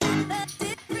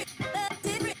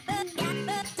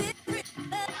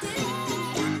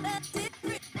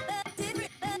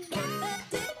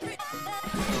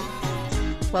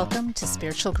Welcome to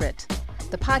Spiritual Grit,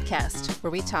 the podcast where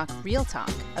we talk real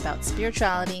talk about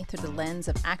spirituality through the lens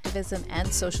of activism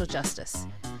and social justice.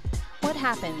 What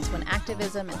happens when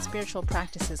activism and spiritual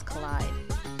practices collide?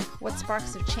 What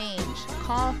sparks of change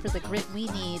call for the grit we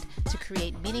need to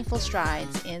create meaningful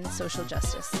strides in social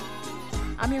justice?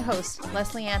 I'm your host,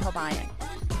 Leslie Ann Hobayan,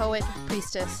 poet,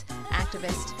 priestess,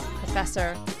 activist,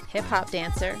 professor, hip-hop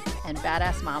dancer, and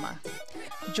badass mama.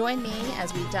 Join me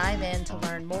as we dive in to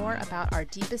learn more about our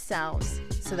deepest selves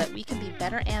so that we can be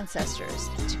better ancestors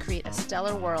to create a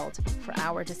stellar world for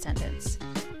our descendants.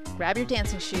 Grab your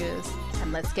dancing shoes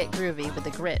and let's get groovy with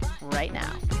the grit right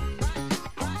now.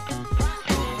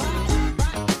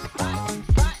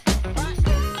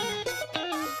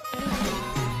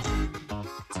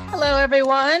 Hello,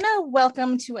 everyone.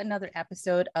 Welcome to another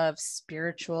episode of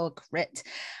Spiritual Grit.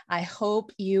 I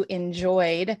hope you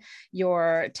enjoyed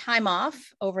your time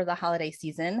off over the holiday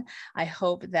season. I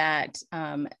hope that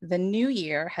the new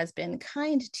year has been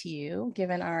kind to you,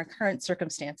 given our current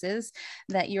circumstances,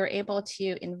 that you're able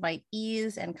to invite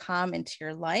ease and calm into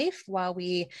your life while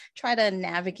we try to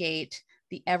navigate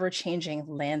the ever-changing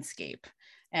landscape.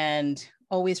 And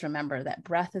always remember that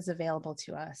breath is available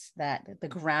to us, that the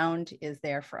ground is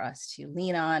there for us to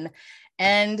lean on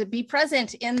and be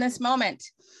present in this moment.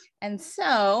 And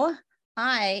so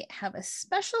I have a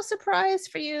special surprise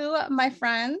for you, my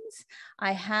friends.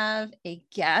 I have a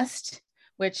guest,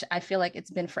 which I feel like it's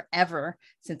been forever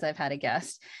since I've had a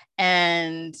guest.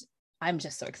 And I'm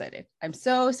just so excited. I'm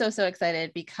so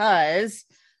excited because,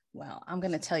 well, I'm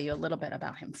going to tell you a little bit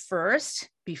about him first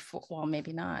before, well,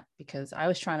 maybe not, because I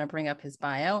was trying to bring up his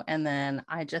bio and then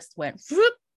I just went,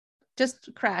 whoop,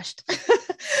 just crashed.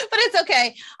 But it's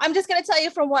okay. I'm just going to tell you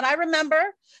from what I remember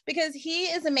because he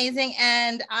is amazing.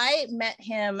 And I met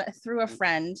him through a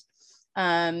friend.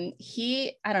 I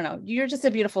don't know, you're just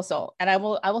a beautiful soul. And I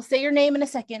will say your name in a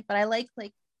second, but I like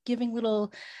giving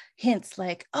little hints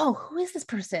like, oh, who is this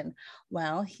person?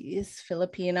 Well, he is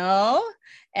Filipino.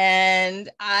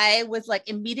 And I was like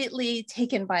immediately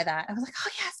taken by that. I was like, oh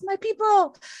yes, my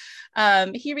people.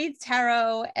 He reads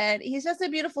tarot and he's just a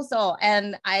beautiful soul.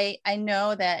 And I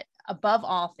know that above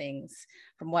all things,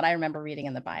 from what I remember reading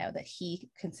in the bio, that he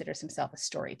considers himself a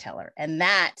storyteller. And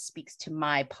that speaks to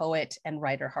my poet and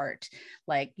writer heart,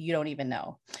 like you don't even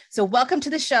know. So welcome to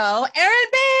the show, Aaron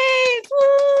Bates. Woo!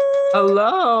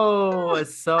 Hello,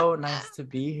 it's so nice to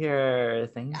be here.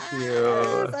 Thank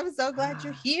you. I'm so glad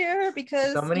you're here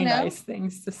because so many nice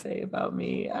things to say about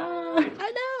me. I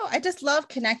know. I just love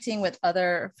connecting with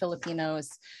other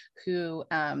Filipinos who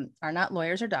are not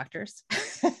lawyers or doctors.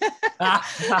 Far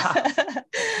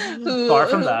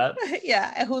from that.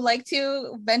 Yeah, who like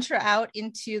to venture out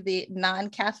into the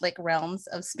non-Catholic realms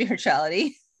of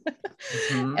spirituality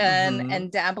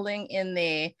and dabbling in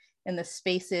the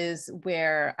spaces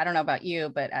where, I don't know about you,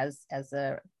 but as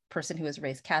a person who was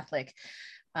raised Catholic,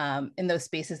 in those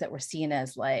spaces that were seen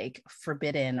as like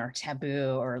forbidden or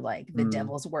taboo or like the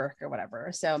devil's work or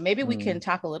whatever. So maybe we can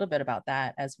talk a little bit about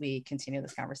that as we continue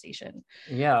this conversation.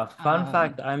 Yeah, fun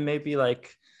fact, I'm maybe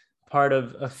like part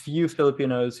of a few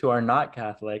Filipinos who are not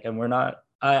Catholic, and we're not,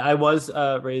 I was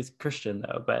raised Christian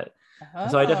though, but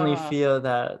so I definitely feel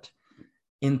that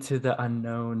into the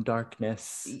unknown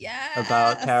darkness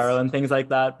about tarot and things like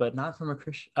that, but not from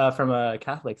a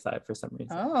Catholic side for some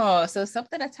reason. Oh, so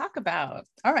something to talk about.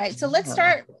 All right, so let's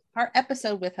start our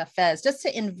episode with Hafez, just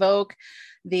to invoke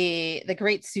the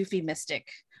great Sufi mystic,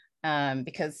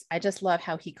 because I just love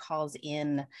how he calls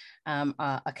in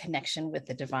a connection with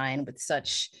the divine with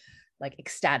such like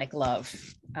ecstatic love.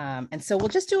 And so we'll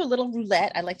just do a little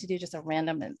roulette. I like to do just a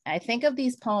random, and I think of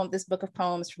this book of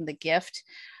poems from The Gift,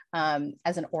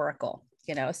 as an oracle,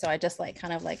 so I just like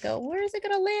kind of like go, where is it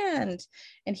going to land?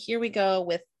 And here we go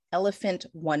with Elephant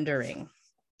Wondering.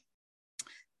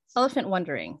 Elephant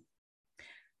Wondering.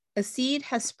 A seed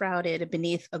has sprouted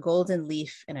beneath a golden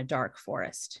leaf in a dark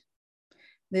forest.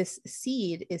 This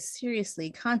seed is seriously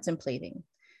contemplating,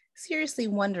 seriously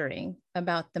wondering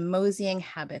about the moseying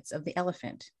habits of the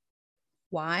elephant.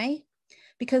 Why?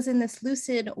 Because in this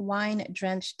lucid,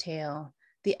 wine-drenched tale,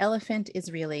 the elephant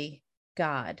is really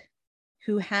God,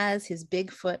 who has his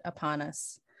big foot upon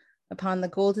us, upon the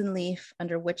golden leaf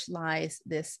under which lies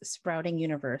this sprouting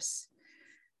universe,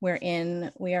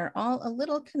 wherein we are all a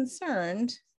little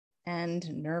concerned and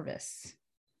nervous.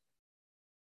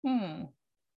 Well,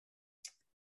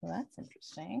 that's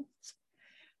interesting.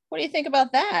 What do you think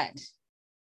about that?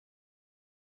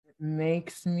 It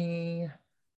makes me...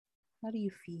 How do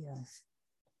you feel?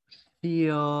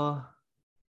 feel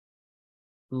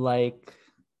like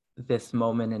this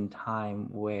moment in time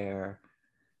where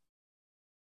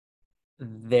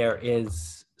there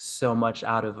is so much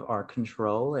out of our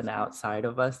control and outside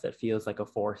of us that feels like a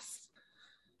force,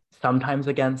 sometimes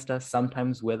against us,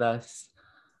 sometimes with us.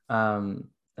 And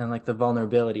like the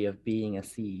vulnerability of being a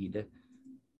seed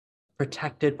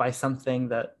protected by something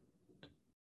that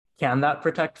can that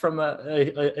protect from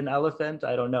an elephant?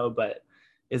 I don't know, but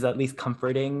is at least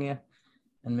comforting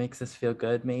and makes us feel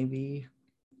good, maybe.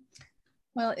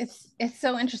 Well, it's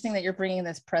so interesting that you're bringing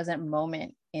this present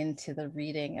moment into the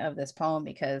reading of this poem,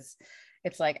 because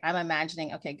it's like I'm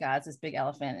imagining, okay, God's this big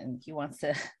elephant and he wants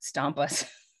to stomp us.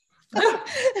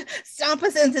 Stomp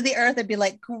us into the earth and be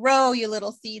like, grow, you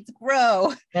little seeds,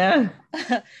 grow. Yeah.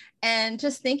 And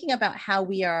just thinking about how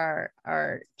we are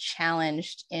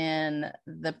challenged in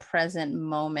the present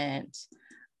moment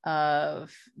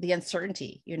of the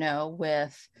uncertainty,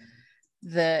 with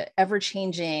the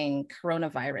ever-changing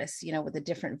coronavirus, with the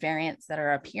different variants that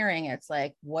are appearing. It's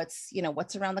like, what's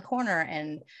around the corner,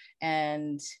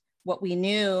 and what we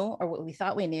knew, or what we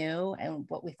thought we knew, and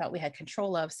what we thought we had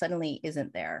control of suddenly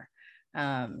isn't there.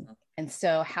 And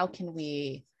so how can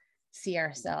we see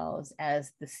ourselves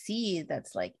as the seed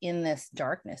that's like in this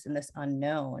darkness, in this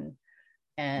unknown,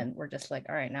 and we're just like,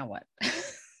 all right, now what?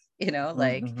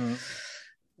 Like,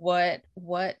 what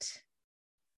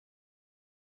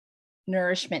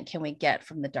nourishment can we get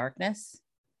from the darkness?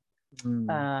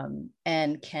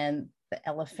 And can the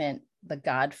elephant, the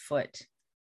God foot,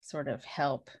 sort of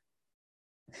help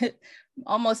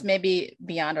almost maybe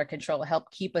beyond our control,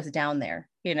 help keep us down there,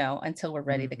 until we're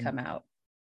ready to come out.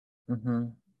 I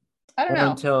don't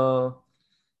know. Until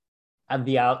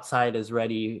the outside is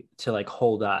ready to like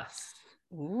hold us.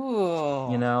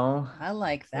 Ooh, I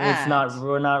like that.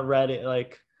 We're not ready.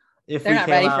 Like, if they're not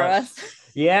ready for us.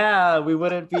 Yeah, they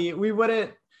wouldn't be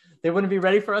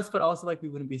ready for us, but also like we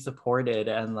wouldn't be supported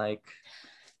and like,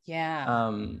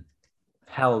 held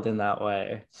in that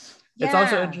way. Yeah. It's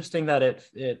also interesting that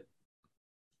it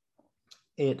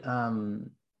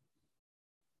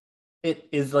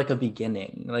is like a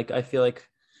beginning. Like, I feel like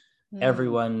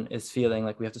everyone is feeling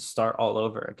like we have to start all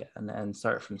over again and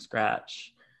start from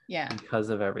scratch. Yeah. Because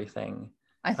of everything.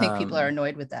 I think people are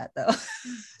annoyed with that, though.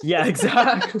 Yeah,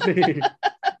 exactly.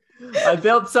 I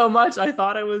built so much. I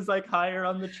thought I was like higher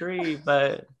on the tree,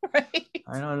 but right.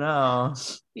 I don't know.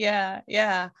 Yeah.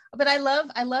 But I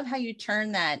love how you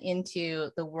turn that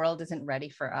into the world isn't ready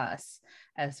for us,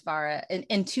 as far as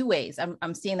in two ways.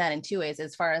 I'm seeing that in two ways,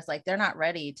 as far as like they're not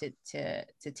ready to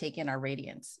take in our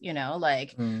radiance,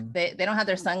 like they don't have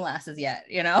their sunglasses yet,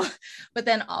 but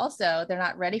then also they're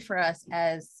not ready for us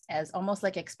as almost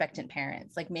like expectant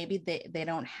parents. Like maybe they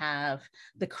don't have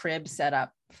the crib set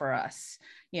up for us,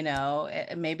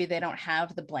 maybe they don't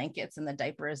have the blankets and the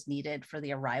diapers needed for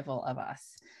the arrival of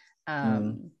us.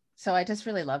 So I just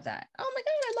really love that. Oh my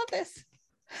God, I love this.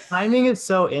 Timing is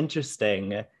so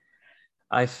interesting,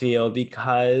 I feel,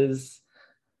 because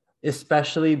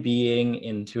especially being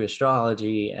into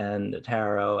astrology and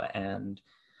tarot and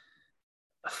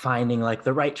finding like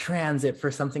the right transit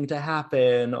for something to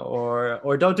happen,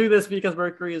 or don't do this because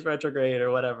Mercury is retrograde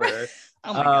or whatever.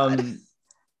 Oh my God.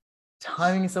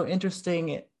 Timing is so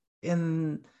interesting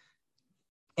and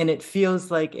it feels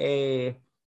like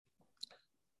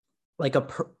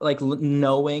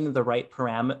knowing the right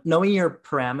knowing your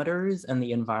parameters and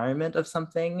the environment of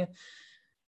something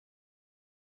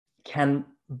can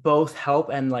both help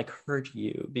and like hurt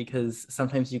you, because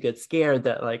sometimes you get scared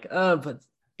that like, oh, but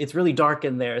it's really dark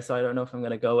in there, so I don't know if I'm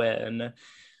going to go in,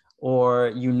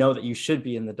 or that you should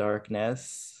be in the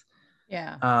darkness.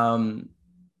 Yeah.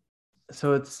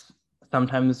 So it's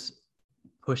sometimes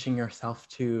pushing yourself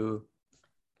to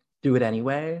do it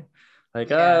anyway. Like,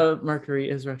 Mercury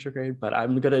is retrograde, but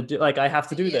I'm gonna do, like, I have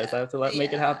to do this. I have to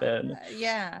make it happen.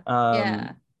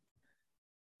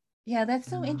 Yeah, that's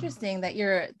so interesting that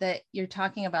you're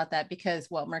talking about that, because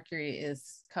Mercury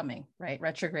is coming, right?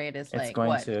 Retrograde is like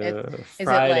what? Is it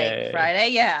like Friday?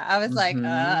 Yeah, I was like,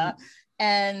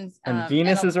 and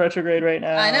Venus is retrograde right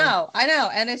now. I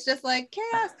know, and it's just like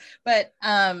chaos, but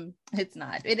it's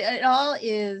not. It all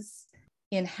is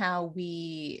in how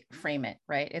we frame it,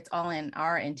 right? It's all in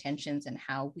our intentions and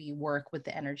how we work with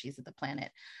the energies of the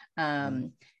planet.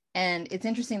 And it's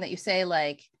interesting that you say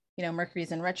like,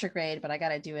 Mercury's in retrograde, but I got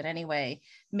to do it anyway.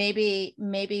 Maybe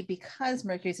because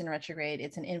Mercury's in retrograde,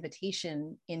 it's an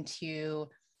invitation into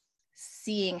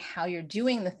seeing how you're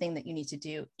doing the thing that you need to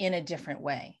do in a different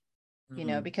way.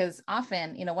 Because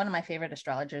often, one of my favorite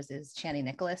astrologers is Chani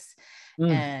Nicholas.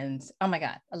 And oh my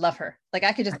God, I love her. Like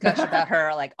I could just gush about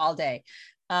her like all day.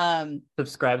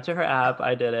 Subscribe to her app.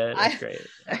 I did it. It's great.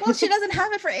 Well, she doesn't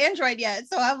have it for Android yet.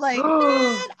 So I'm like,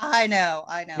 man, I know.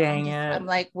 Dang it. I'm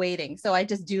like waiting. So I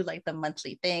just do like the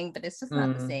monthly thing, but it's just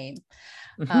not the same.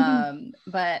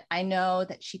 But I know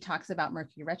that she talks about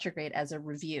Mercury retrograde as a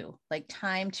review, like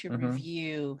time to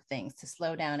review things, to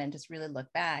slow down and just really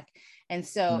look back. And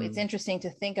so it's interesting to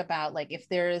think about, like, if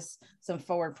there's some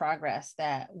forward progress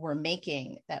that we're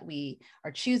making, that we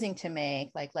are choosing to make,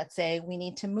 like, let's say we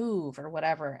need to move or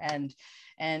whatever,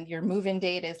 and your move-in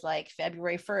date is like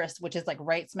February 1st, which is like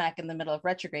right smack in the middle of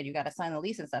retrograde. You got to sign the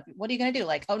lease and stuff. What are you going to do?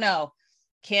 Like, oh no,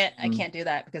 I can't do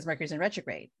that because Mercury's in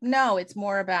retrograde. No, it's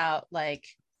more about like,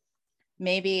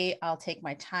 maybe I'll take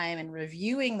my time in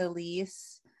reviewing the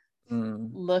lease,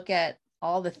 look at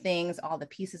all the things, all the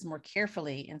pieces more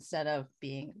carefully instead of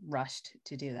being rushed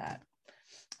to do that.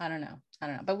 I don't know.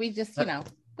 But we just,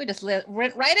 we just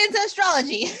went right into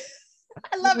astrology.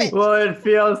 I love it. Well, it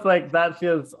feels like that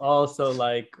feels also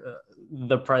like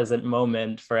the present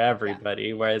moment for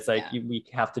everybody, where it's like we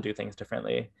have to do things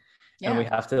differently. And we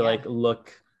have to like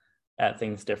look at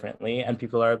things differently, and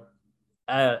people are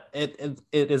it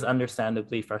is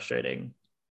understandably frustrating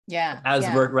as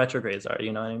retrogrades are,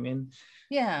 you know what I mean?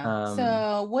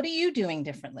 So what are you doing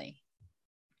differently?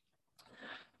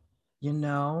 And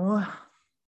then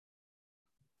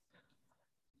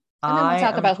we'll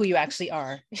talk about who you actually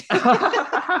are.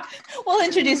 We'll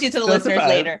introduce you to the listeners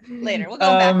later. We'll go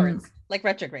backwards, like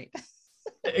retrograde.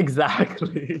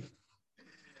 Exactly.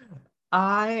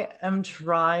 I am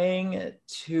trying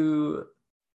to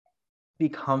be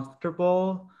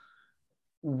comfortable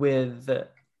with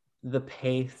the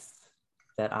pace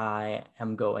that I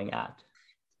am going at,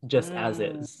 just as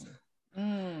is.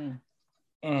 And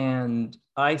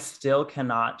I still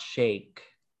cannot shake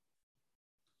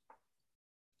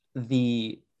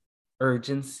the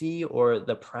urgency or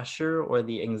the pressure or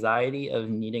the anxiety of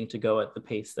needing to go at the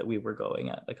pace that we were going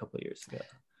at a couple of years ago.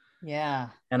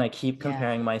 And I keep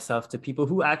comparing myself to people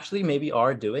who actually maybe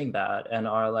are doing that and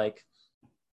are like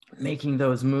making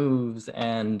those moves,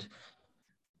 and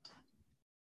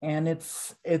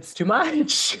it's too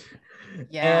much.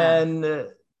 And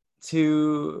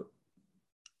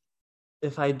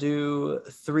if I do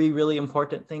 3 really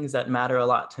important things that matter a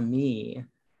lot to me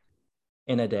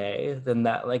in a day, then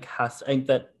that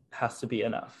has to be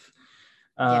enough.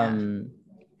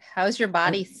 How's your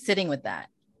body sitting with that?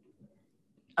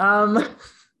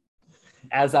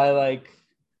 As I like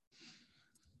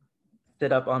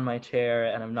sit up on my chair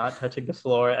and I'm not touching the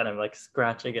floor and I'm like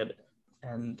scratching it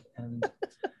and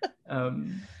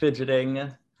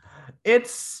fidgeting.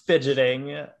 It's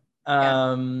fidgeting.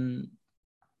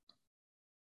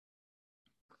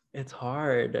 It's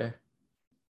hard.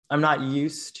 I'm not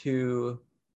used to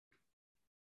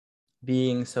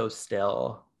being so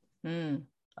still.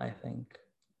 I think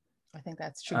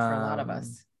that's true for a lot of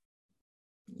us.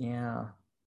 And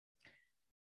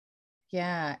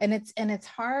it's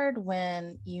hard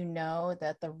when you know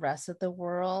that the rest of the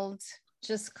world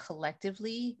just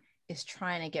collectively is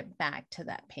trying to get back to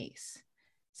that pace.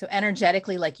 So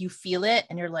energetically, like, you feel it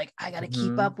and you're like, I got to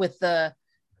keep up with the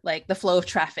flow of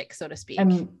traffic, so to speak.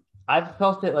 And I've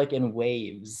felt it like in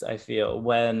waves. I feel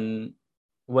when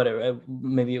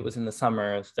maybe it was in the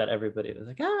summer that everybody was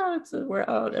like, we're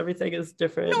out, everything is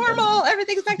different, normal,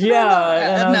 everything's back to normal.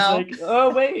 And I was like,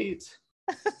 oh wait.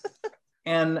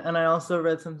 and I also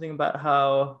read something about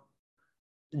how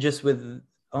just with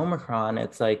Omicron,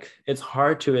 it's like it's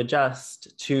hard to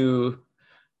adjust to,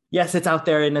 yes, it's out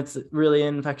there and it's really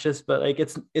infectious, but like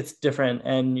it's different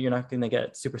and you're not going to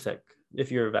get super sick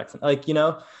if you're vaccinated, like,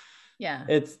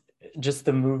 it's just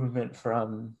the movement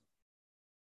from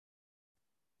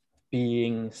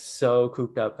being so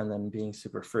cooped up and then being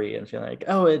super free and feeling like,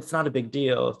 oh, it's not a big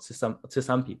deal to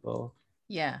some people.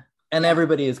 And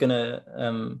everybody is gonna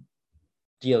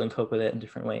deal and cope with it in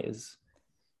different ways,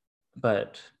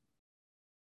 but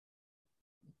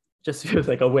just feels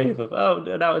like a wave of, oh,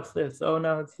 now it's this, oh,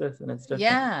 now it's this, and it's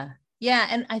different.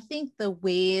 And I think the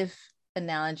wave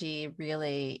analogy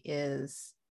really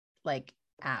is like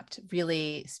apt,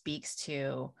 really speaks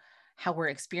to how we're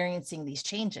experiencing these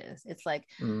changes. It's like,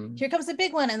 here comes a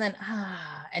big one, and then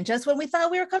and just when we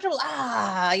thought we were comfortable,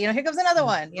 here comes another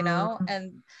one,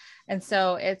 and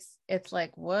so it's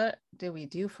like, what do we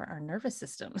do for our nervous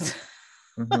systems?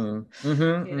 How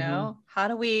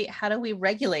do we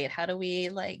regulate? How do we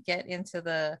like get into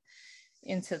the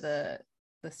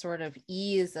sort of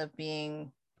ease of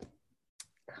being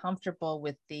comfortable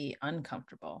with the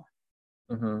uncomfortable?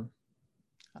 I don't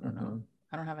know.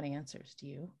 I don't have any answers. Do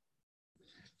you?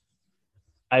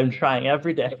 I'm trying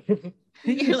every day.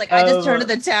 You're like, I just turn to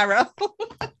the tarot.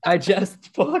 I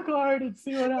just pull a card and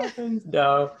see what happens.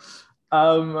 No.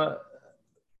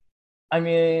 I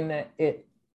mean, it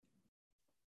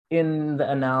in the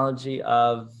analogy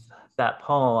of that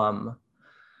poem,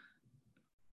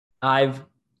 I've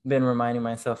been reminding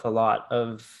myself a lot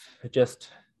of just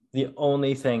the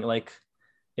only thing, like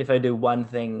if I do one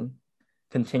thing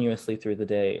continuously through the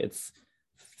day, it's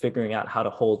figuring out how to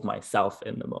hold myself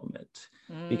in the moment.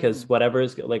 Because whatever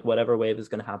wave is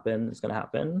going to happen is going to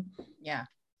happen. Yeah.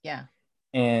 Yeah.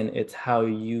 And it's how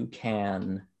you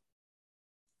can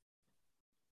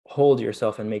hold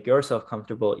yourself and make yourself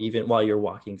comfortable even while you're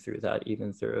walking through that,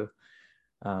 even through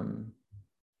the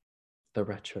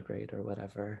retrograde or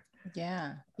whatever.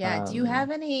 Yeah. Do you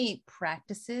have any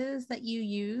practices that you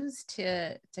use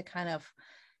to kind of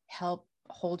help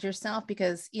hold yourself?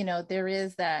 Because there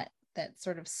is that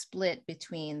sort of split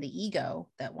between the ego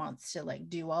that wants to like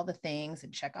do all the things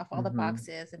and check off all the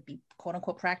boxes and be quote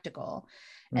unquote practical,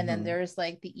 and then there's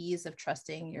like the ease of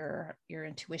trusting your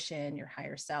intuition, your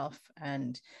higher self.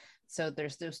 And so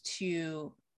there's those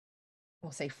two,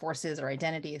 we'll say, forces or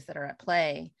identities that are at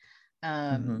play.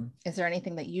 Is there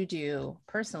anything that you do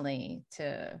personally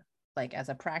to, like, as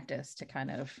a practice to kind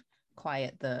of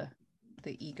quiet the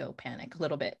ego panic a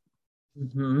little bit?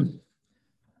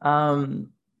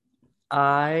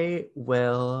 I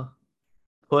will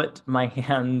put my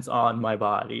hands on my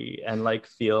body and like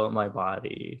feel my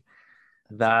body.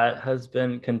 That has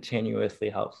been continuously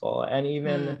helpful. And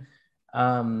even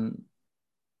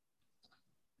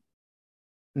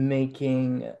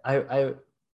making, I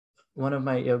one of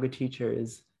my yoga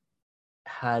teachers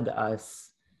had us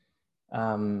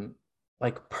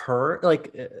like purr,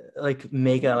 like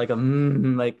make a like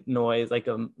noise, like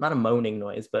not a moaning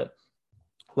noise, but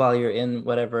while you're in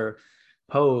whatever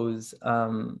pose,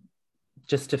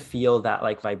 just to feel that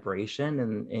like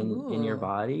vibration in your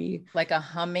body, like a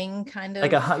humming kind of,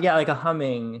 like a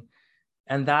humming.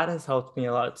 And that has helped me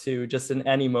a lot too, just in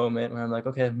any moment where I'm like,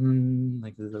 okay,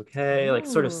 like this is okay. Like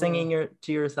sort of singing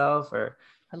to yourself or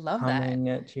I love humming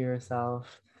that. it to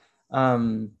yourself.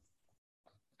 I'm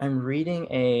reading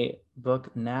a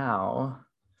book now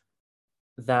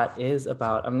that is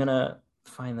about, I'm gonna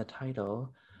find the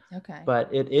title. Okay.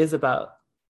 But it is about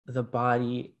the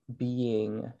body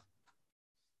being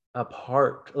a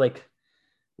part, like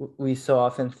we so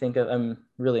often think of, I'm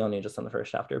really only just on the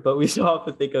first chapter, but we so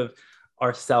often think of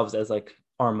ourselves as like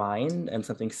our mind and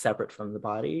something separate from the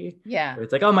body. Yeah. Where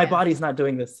it's like, oh, my body's not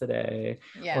doing this today.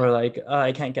 Yeah. Or like, oh,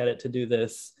 I can't get it to do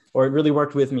this. Or it really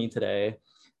worked with me today.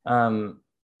 And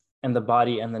the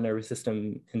body and the nervous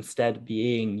system instead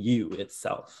being you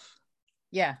itself.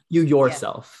 Yeah. You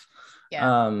yourself.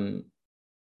 Yeah.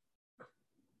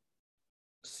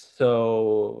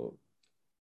 So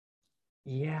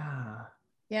yeah,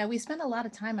 we spend a lot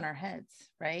of time in our heads,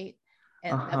 right?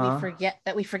 And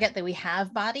that we forget that we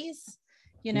have bodies,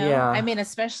 I mean,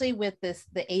 especially with the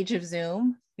age of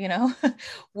Zoom,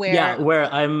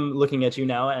 where I'm looking at you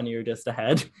now and you're just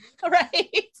ahead.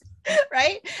 right,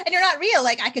 and you're not real.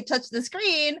 Like, I could touch the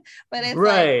screen, but it's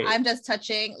like I'm just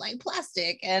touching like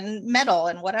plastic and metal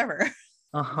and whatever.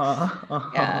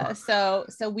 Yeah, so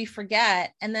we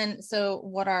forget. And then so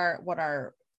what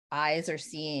our eyes are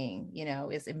seeing,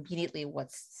 is immediately what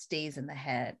stays in the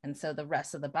head. And so the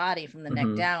rest of the body, from the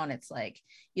neck down, it's like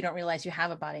you don't realize you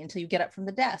have a body until you get up from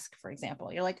the desk, for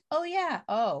example. You're like, oh yeah,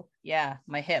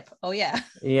 my hip, oh yeah.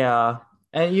 Yeah.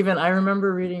 And even I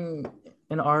remember reading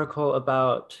an article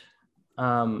about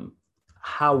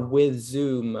how with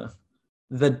Zoom,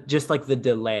 just like the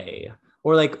delay,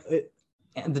 or like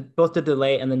both the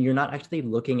delay, and then you're not actually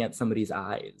looking at somebody's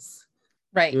eyes.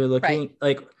 Right. You're looking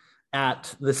like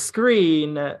at the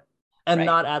screen and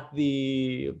not at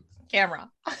the camera.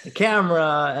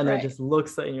 And it just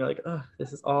looks at, and you're like, oh,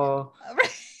 this is all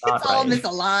it's all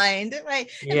misaligned, right?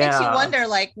 It makes you wonder,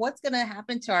 like, what's going to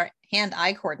happen to our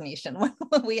hand-eye coordination when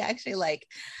we actually like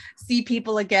see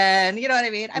people again. You know what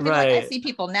I mean? I mean, like, I see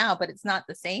people now, but it's not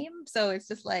the same. So it's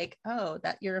just like, oh,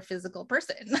 that you're a physical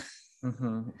person.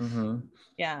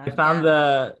 Yeah. I found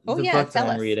the book that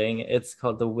I'm reading. It's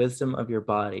called The Wisdom of Your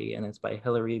Body, and it's by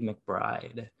Hilary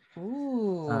McBride.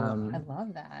 Ooh, I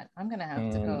love that. I'm gonna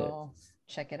have to go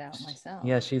check it out myself.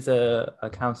 Yeah, she's a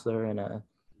counselor and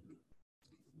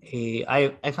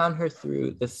I found her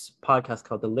through this podcast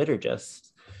called The Liturgist,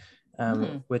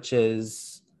 which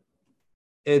is,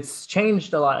 it's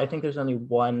changed a lot. I think there's only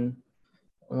one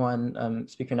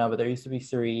speaker now, but there used to be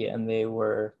 3, and they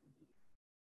were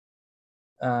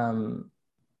I'm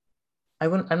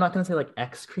not going to say like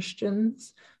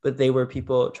ex-Christians, but they were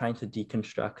people trying to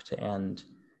deconstruct and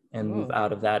and move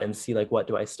out of that and see like, what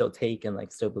do I still take and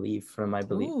like still believe from my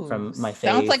belief, from my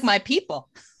faith. Sounds like my people.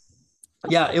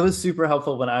 Yeah, it was super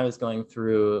helpful when I was going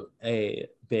through a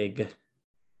big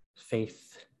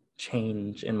faith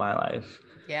change in my life.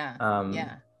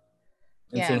 And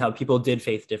seeing how people did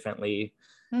faith differently,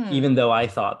 even though I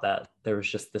thought that there was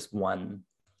just this one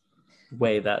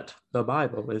way that the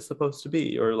Bible is supposed to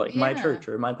be, or like my church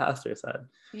or my pastor said.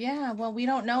 Yeah, well, we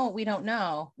don't know what we don't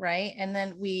know, right? And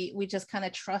then we just kind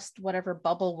of trust whatever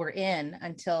bubble we're in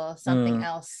until something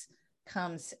else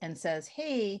comes and says,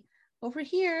 hey, over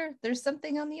here, there's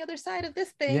something on the other side of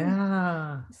this thing.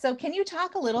 Yeah. So can you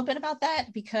talk a little bit about that?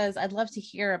 Because I'd love to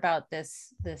hear about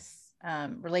this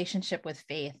relationship with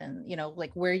faith, and, you know,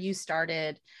 like where you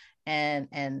started and,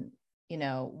 you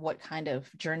know, what kind of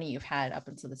journey you've had up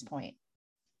until this point.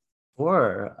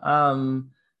 Sure.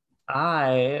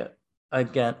 I,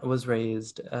 again, was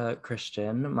raised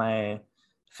Christian. My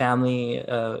family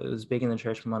was big in the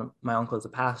church. My uncle is a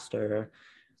pastor.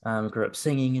 Grew up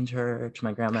singing in church.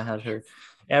 My grandma had her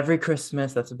every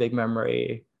Christmas. That's a big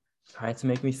memory. Tried to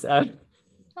make me sad,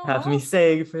 have me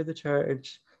sing for the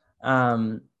church.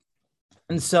 And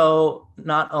so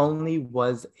not only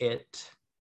was it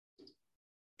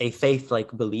a faith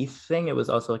like belief thing, it was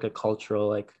also like a cultural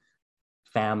like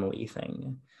family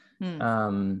thing.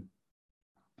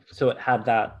 So it had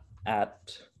that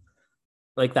at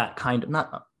like that kind of, not,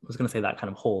 I was going to say that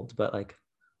kind of hold, but like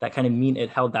that kind of it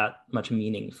held that much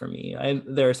meaning for me.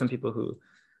 There are some people who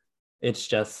it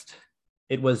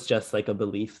was just like a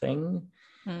belief thing.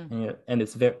 And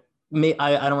it's very,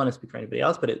 I don't want to speak for anybody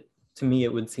else, but to me,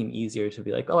 it would seem easier to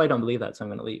be like, oh, I don't believe that, so I'm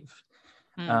going to leave.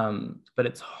 But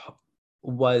it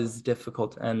was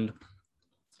difficult and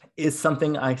is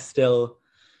something I still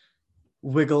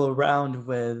wiggle around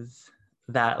with,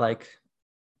 that like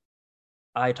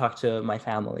I talk to my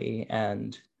family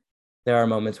and there are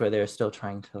moments where they're still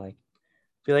trying to like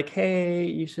be like, hey,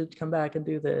 you should come back and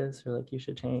do this, or like you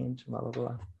should change, blah blah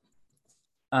blah.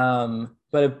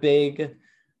 But a big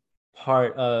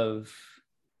part of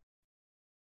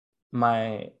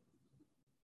my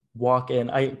walk in,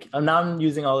 I'm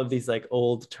using all of these like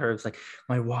old terms, like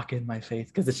my walk in my faith,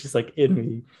 because it's just like in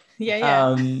me.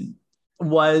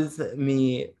 Was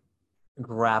me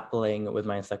grappling with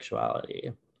my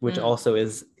sexuality, which also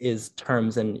is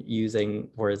terms and using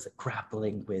words,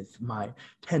 grappling with my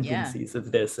tendencies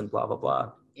of this and blah blah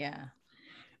blah.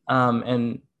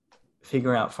 And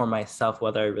figuring out for myself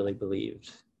whether I really believed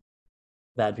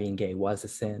that being gay was a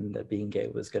sin, that being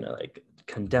gay was gonna like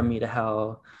condemn me to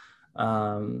hell,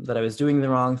 that I was doing the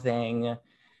wrong thing.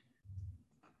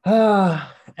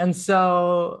 And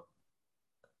so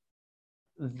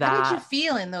how did you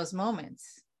feel in those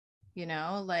moments? You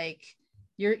know, like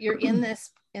you're in this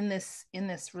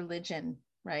religion,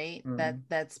 right?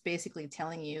 That's basically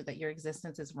telling you that your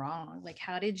existence is wrong. Like,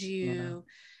 how did you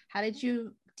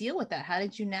deal with that? How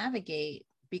did you navigate?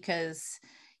 Because,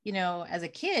 you know, as a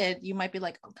kid, you might be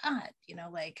like, oh God, you know,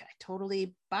 like I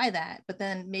totally buy that. But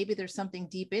then maybe there's something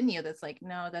deep in you that's like,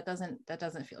 no, that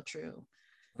doesn't feel true.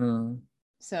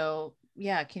 So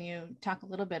yeah, can you talk a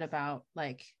little bit about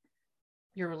like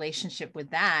your relationship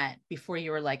with that before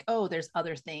you were like, oh, there's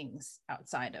other things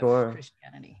outside of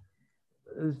Christianity?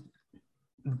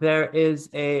 There is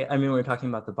we're talking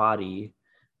about the body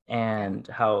and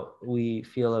how we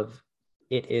feel of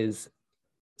it is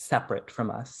separate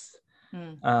from us.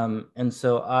 And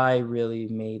so I really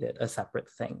made it a separate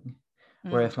thing,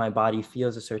 where if my body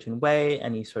feels a certain way,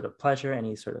 any sort of pleasure,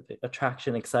 any sort of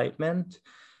attraction, excitement,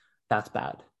 that's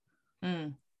bad.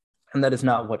 And that is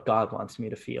not what God wants me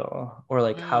to feel, or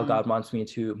like how God wants me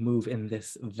to move in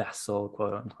this vessel,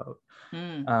 quote unquote.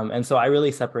 And so I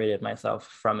really separated myself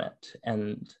from it.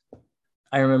 And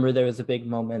I remember there was a big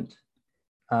moment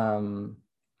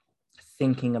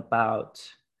thinking about,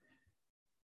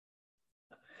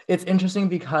 it's interesting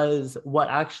because what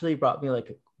actually brought me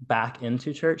like back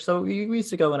into church. So we used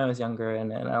to go when I was younger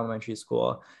in elementary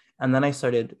school. And then I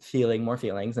started feeling more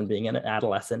feelings and being an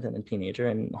adolescent and a teenager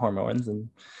and hormones and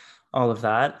all of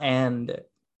that. And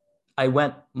I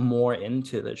went more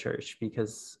into the church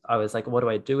because I was like, what do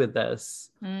I do with this?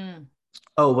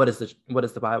 Oh, what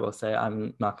does the Bible say?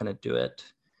 I'm not going to do it.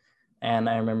 And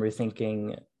I remember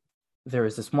thinking there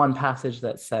was this one passage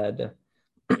that said,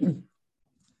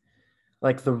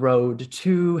 like the road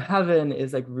to heaven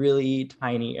is like really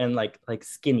tiny and like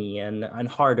skinny and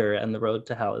harder, and the road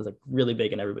to hell is like really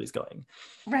big and everybody's going.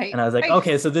 Right. And I was like,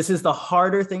 okay, so this is the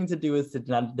harder thing to do, is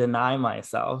to deny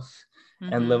myself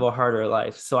and live a harder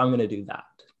life. So I'm going to do that.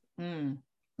 And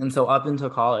so up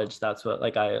until college, that's what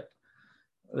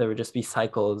there would just be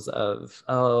cycles of,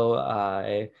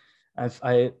 I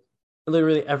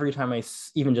literally every time I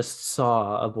even just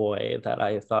saw a boy that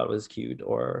I thought was cute,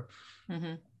 or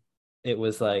it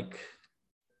was like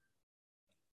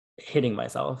hitting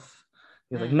myself.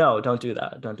 He was like, no, don't do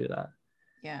that. Don't do that.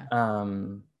 Yeah.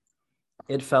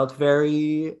 It felt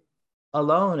very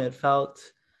alone. It felt,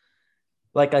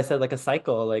 like I said, like a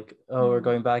cycle, like, oh, we're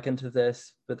going back into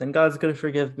this, but then God's going to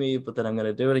forgive me, but then I'm going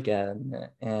to do it again.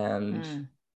 And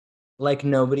like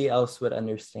nobody else would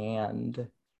understand,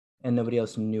 and nobody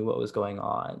else knew what was going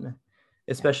on,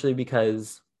 especially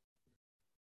because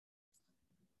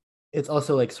it's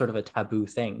also like sort of a taboo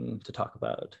thing to talk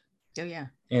about. Oh yeah.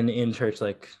 In church,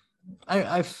 like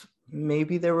I've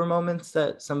maybe there were moments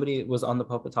that somebody was on the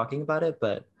pulpit talking about it,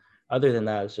 but other than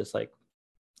that, it's just like,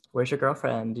 where's your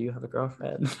girlfriend? Do you have a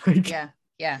girlfriend? Like, yeah.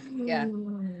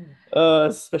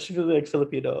 Especially like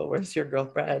Filipino, where's your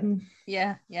girlfriend?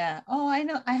 Yeah. Oh, I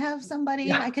know, I have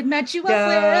somebody I could match you up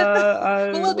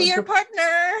with. Who will be your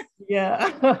partner?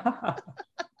 Yeah.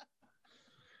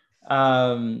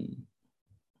 And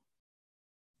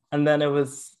then it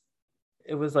was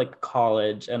like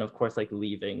college, and of course like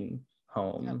leaving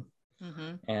home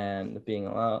and being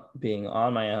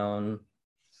on my own,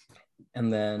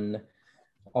 and then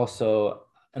after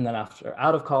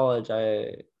out of college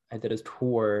I did a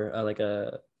tour, like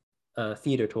a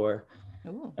theater tour.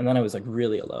 Ooh. And then I was like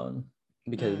really alone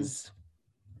because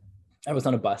I was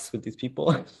on a bus with these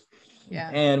people. Yeah.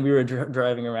 And we were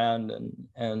driving around,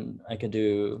 and I could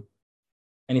do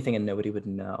anything and nobody would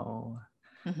know.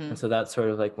 And so that's sort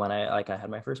of like when I had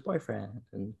my first boyfriend,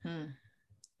 and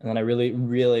then I really,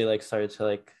 really like started to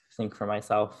like think for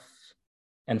myself,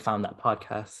 and found that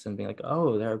podcast and being like,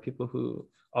 oh, there are people who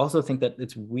also think that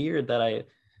it's weird that I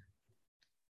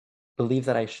believe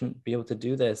that I shouldn't be able to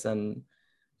do this, and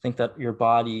think that your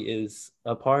body is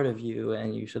a part of you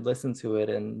and you should listen to it,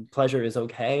 and pleasure is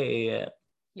okay.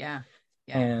 Yeah.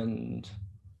 And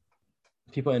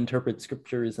people interpret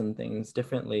scriptures and things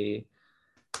differently.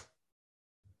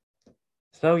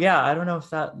 So yeah, I don't know if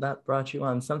that brought you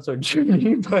on some sort of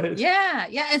journey, but yeah.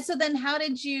 And so then how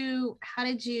did you,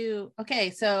 okay,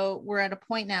 so we're at a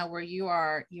point now where you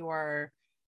are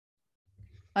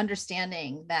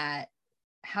understanding that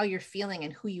how you're feeling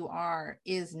and who you are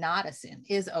is not a sin,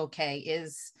 is okay,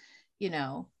 is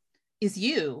you.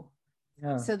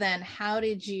 Yeah. So then how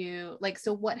did you, like,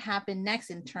 so what happened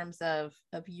next in terms of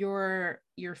your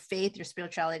faith, your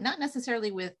spirituality, not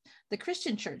necessarily with the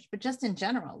Christian church, but just in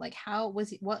general? Like, how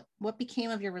was it, what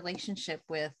became of your relationship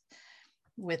with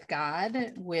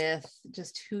God, with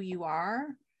just who you are?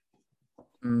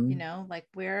 Like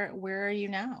where are you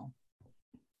now?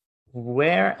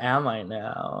 Where am I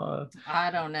now?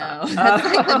 I don't know. That's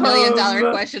like the $1 million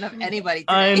question of anybody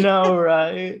today. I know,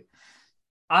 right?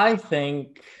 I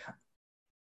think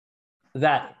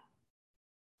that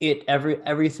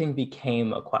everything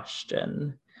became a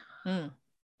question.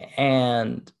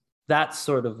 And that's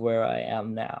sort of where I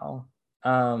am now.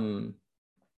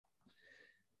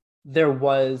 There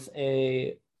was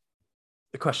the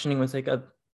questioning was like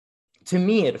to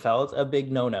me it felt a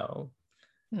big no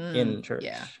in church.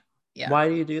 Yeah. Why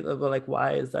do you do that? But like,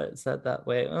 why is that said that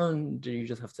way? Do you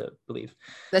just have to believe?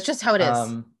 That's just how it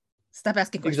is. Stop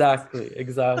asking questions.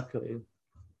 Exactly.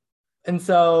 And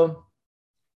so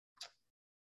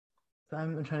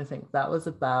I'm trying to think. That was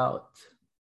about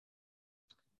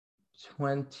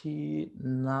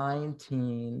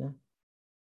 2019.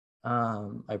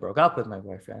 I broke up with my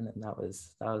boyfriend, and that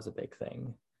was a big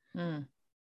thing.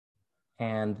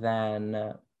 And then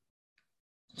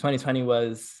 2020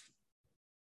 was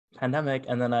pandemic,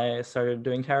 and then I started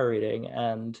doing tarot reading,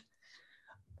 and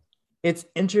it's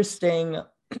interesting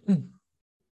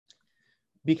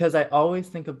because I always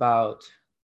think about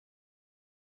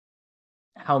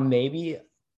how maybe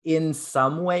in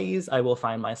some ways I will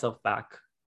find myself back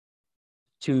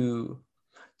to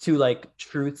like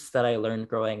truths that I learned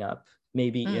growing up,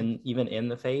 maybe even in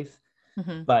the faith,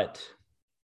 but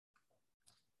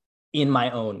in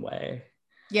my own way.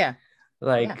 Yeah.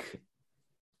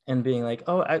 And being like,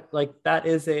 oh, that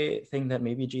is a thing that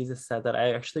maybe Jesus said that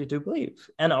I actually do believe.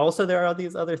 And also there are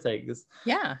these other things.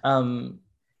 Yeah.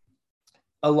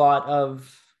 A lot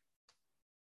of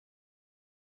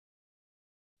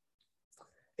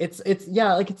it's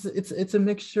a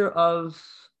mixture of,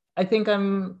 I think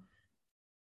I'm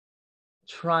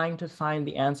trying to find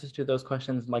the answers to those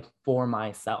questions like for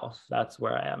myself. That's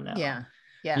where I am now. Yeah.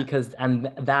 Because,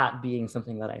 and that being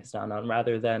something that I stand on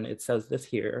rather than it says this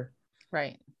here.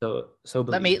 Right. So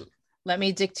let me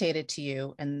dictate it to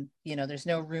you, and there's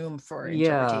no room for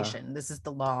interpretation. Yeah. This is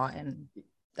the law, and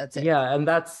that's it. Yeah, and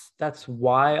that's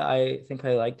why I think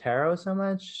I like tarot so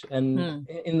much, and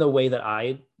in the way that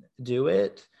I do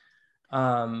it.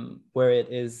 where it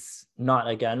is not,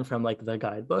 again, from like the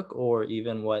guidebook or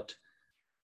even what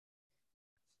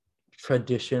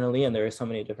traditionally, and there are so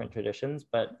many different traditions,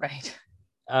 but right.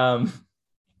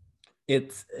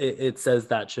 it says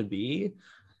that should be.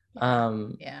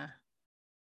 Yeah.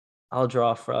 I'll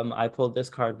draw from, I pulled this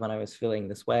card when I was feeling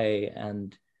this way,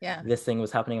 and this thing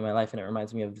was happening in my life, and it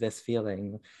reminds me of this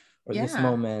feeling or this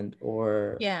moment,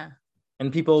 or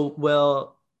and people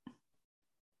will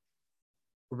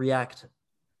react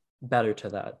better to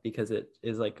that because it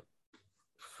is like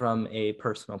from a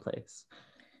personal place.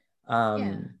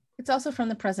 It's also from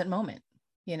the present moment,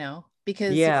 you know,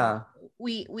 because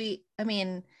we I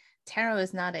mean, tarot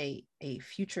is not a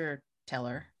future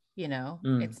teller, you know.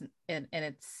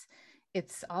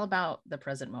 It's all about the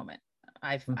present moment.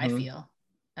 I feel.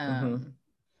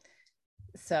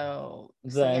 So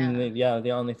the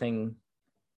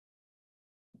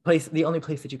only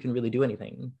place that you can really do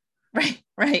anything.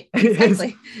 Right,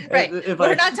 exactly. Right.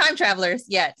 We're not time travelers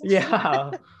yet.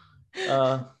 I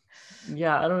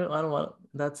don't want,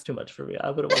 that's too much for me.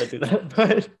 I wouldn't want to do that,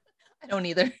 but I don't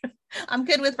either. I'm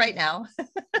good with right now.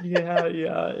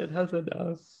 It has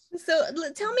enough. So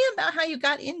tell me about how you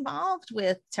got involved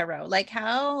with tarot. Like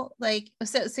how, like,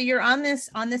 so you're on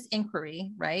this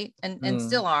inquiry, right? And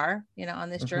still are, you know, on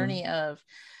this journey of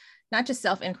not just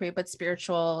self-inquiry, but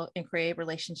spiritual inquiry,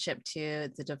 relationship to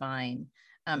the divine.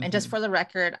 And just for the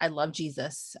record, I love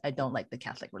Jesus. I don't like the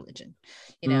Catholic religion,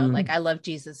 you know, like I love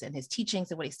Jesus and his teachings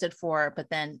and what he stood for, but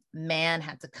then man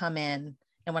had to come in.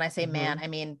 And when I say man, I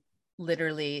mean,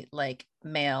 literally like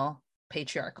male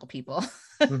patriarchal people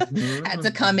had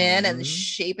to come in and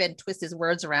shape and twist his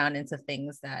words around into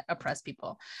things that oppress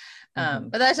people.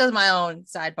 But that's just my own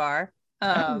sidebar.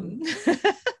 But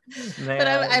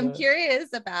I'm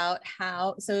curious about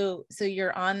how, so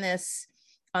you're on this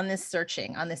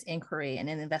searching, on this inquiry and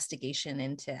an investigation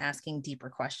into asking deeper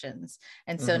questions.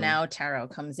 And so now tarot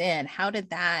comes in. How did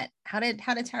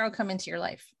tarot come into your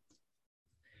life?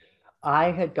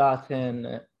 I had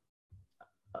gotten,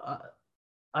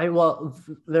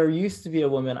 there used to be a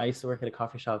woman, I used to work at a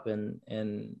coffee shop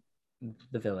in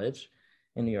the Village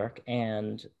in New York,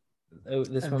 and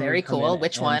this woman very cool.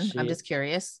 Which one? I'm just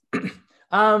curious. You're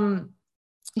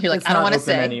like, I don't want to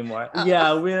say anymore. We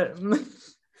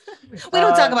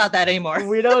don't talk about that anymore.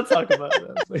 We don't talk about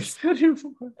that place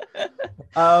anymore.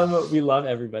 We love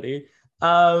everybody.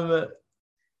 And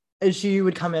she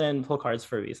would come in and pull cards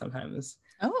for me sometimes.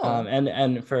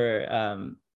 And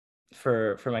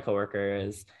for my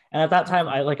coworkers. And at that time,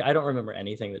 I don't remember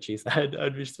anything that she said.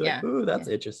 I'd be just like, ooh, that's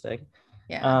interesting.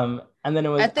 And then it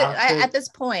was at this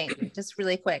point, just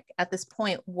really quick, at this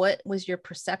point, what was your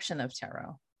perception of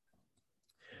tarot?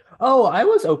 Oh, I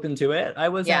was open to it. I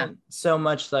wasn't so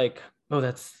much like, oh,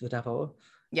 that's the devil.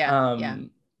 I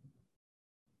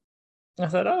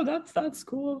thought, oh, that's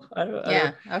cool.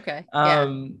 Okay.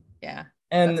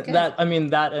 And that, I mean,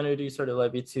 that energy sort of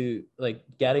led me to like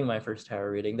getting my first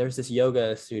tarot reading. There's this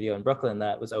yoga studio in Brooklyn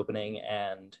that was opening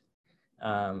and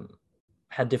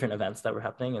had different events that were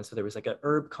happening. And so there was like a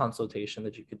herb consultation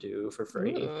that you could do for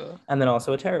free. And then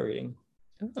also a tarot reading.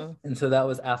 And so that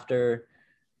was after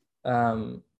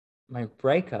my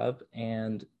breakup,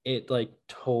 and it like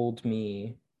told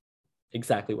me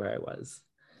exactly where I was.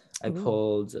 I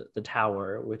pulled the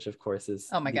Tower, which of course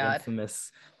is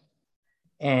infamous.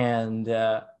 And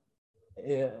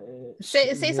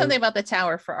say something about the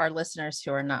Tower for our listeners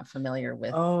who are not familiar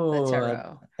with the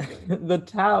tarot. The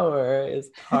Tower is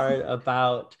part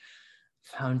about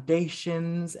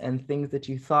foundations and things that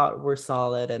you thought were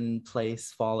solid and in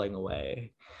place falling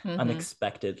away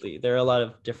unexpectedly. There are a lot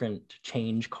of different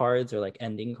change cards or like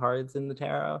ending cards in the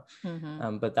tarot,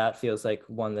 but that feels like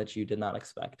one that you did not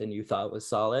expect and you thought was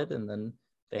solid, and then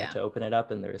they had to open it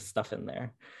up and there was stuff in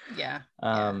there.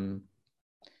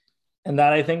 And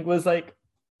that I think was like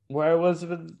where I was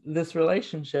with this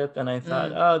relationship, and I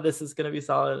thought, oh, this is gonna be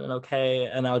solid and okay,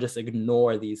 and I'll just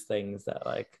ignore these things that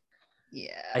like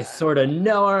I sort of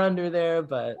know are under there,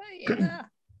 but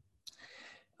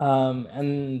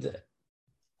and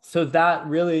so that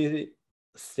really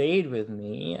stayed with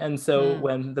me. And so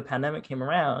when the pandemic came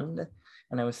around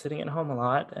and I was sitting at home a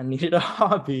lot and needed a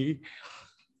hobby,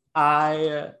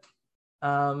 I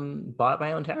bought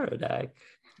my own tarot deck.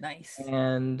 Nice.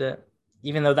 And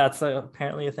even though that's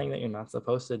apparently a thing that you're not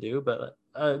supposed to do, but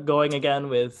going again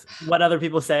with what other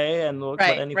people say and what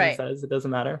anything says, it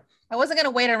doesn't matter. I wasn't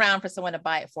going to wait around for someone to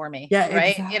buy it for me. Right.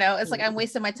 Exactly. You know, it's like, I'm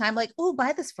wasting my time. Like, oh,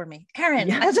 buy this for me. Aaron,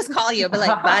 I'll just call you, but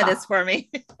like, buy this for me.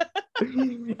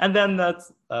 And then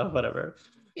that's whatever.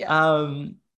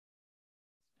 And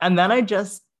then I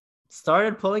just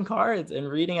started pulling cards and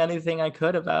reading anything I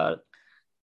could about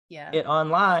it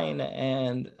online,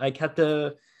 and I kept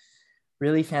a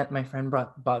really my friend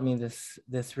bought me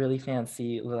this really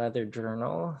fancy leather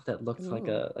journal that looked like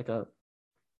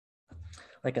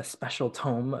a special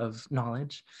tome of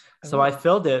knowledge. So I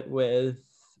filled it with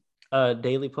a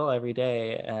daily pull every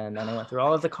day, and then I went through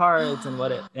all of the cards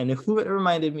and who it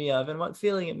reminded me of and what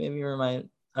feeling it made me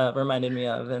reminded me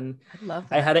of. And I love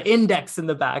that. I had an index in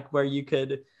the back where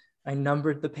I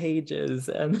numbered the pages,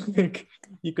 and like,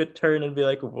 you could turn and be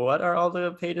like, what are all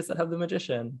the pages that have the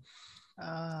magician?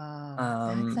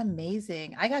 Oh, that's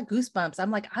amazing. I got goosebumps.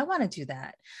 I'm like, I want to do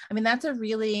that. I mean, that's a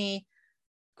really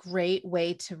great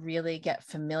way to really get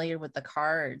familiar with the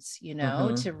cards,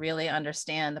 to really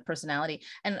understand the personality.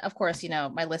 And of course,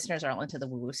 my listeners are all into the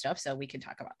woo-woo stuff, so we can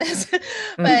talk about this.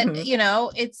 But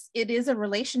it is a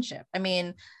relationship. I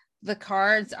mean, the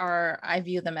cards I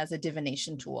view them as a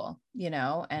divination tool,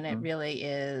 and it really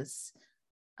is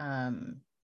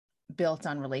built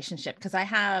on relationship. Because I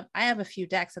have a few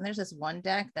decks, and there's this one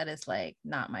deck that is like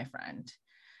not my friend.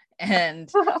 And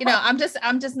I'm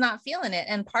just not feeling it,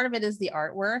 and part of it is the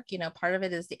artwork, part of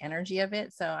it is the energy of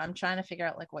it. So I'm trying to figure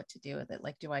out like what to do with it.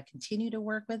 Like, do I continue to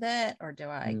work with it, or do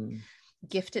I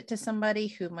gift it to somebody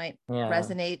who might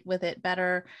resonate with it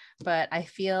better? But I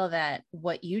feel that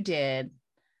what you did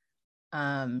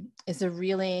is a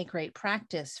really great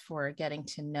practice for getting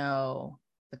to know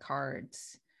the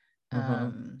cards.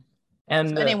 And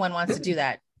so if anyone wants to do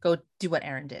that, go do what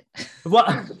Erin did.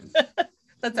 Well,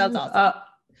 that sounds awesome.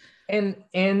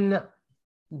 In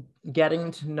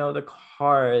getting to know the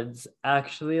cards,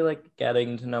 actually like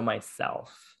getting to know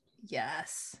myself.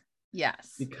 Yes.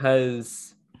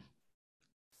 Because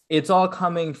it's all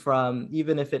coming from,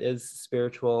 even if it is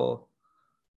spiritual,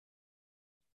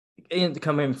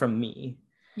 coming from me.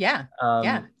 And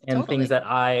totally. Things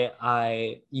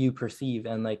that you perceive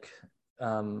and like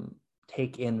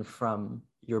take in from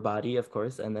your body, of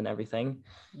course, and then everything.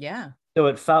 Yeah. So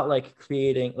it felt like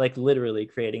literally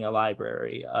creating a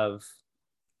library of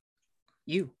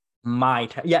you.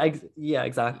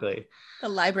 Exactly. The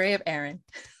library of Erin.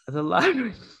 The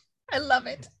library. I love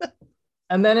it.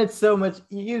 And then it's so much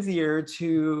easier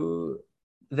to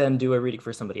then do a reading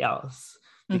for somebody else,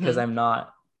 because I'm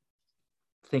not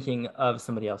thinking of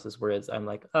somebody else's words. I'm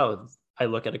like, oh, I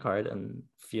look at a card and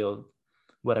feel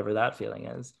whatever that feeling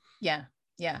is. Yeah.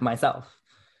 Myself.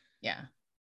 Yeah.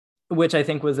 Which I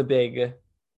think was a big,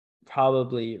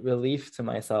 probably, relief to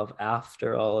myself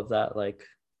after all of that, like,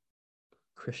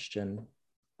 Christian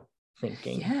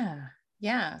thinking.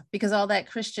 Yeah. Because all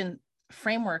that Christian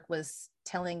framework was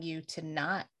telling you to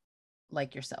not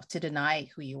like yourself, to deny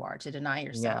who you are, to deny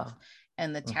yourself. Yeah.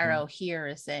 And the tarot here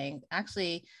is saying,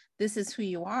 actually, this is who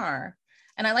you are.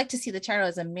 And I like to see the tarot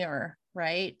as a mirror,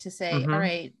 right? To say, all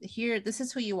right, here, this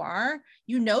is who you are.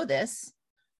 You know this.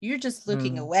 You're just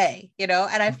looking away, and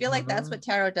I feel like that's what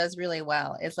tarot does really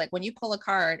well. It's like when you pull a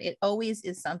card, it always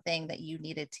is something that you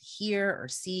needed to hear or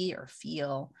see or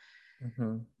feel,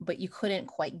 but you couldn't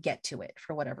quite get to it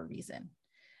for whatever reason.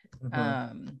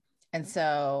 And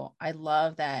so I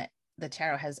love that the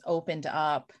tarot has opened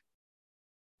up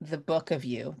the book of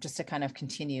you, just to kind of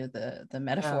continue the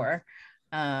metaphor,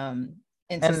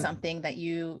 into something that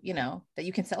that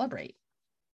you can celebrate.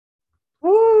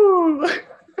 Woo!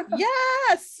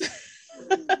 Yes.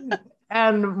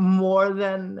 And more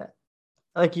than,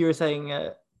 like you were saying,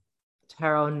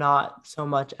 tarot not so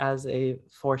much as a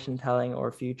fortune telling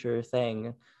or future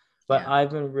thing, but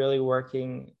I've been really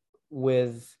working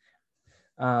with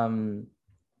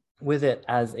it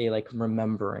as a like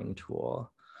remembering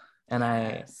tool.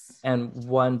 And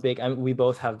one big, we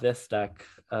both have this deck,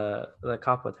 the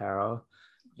Kapwa Tarot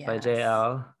by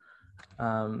JL,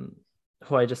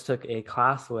 who I just took a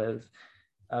class with,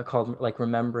 called like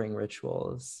Remembering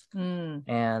Rituals,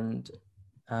 and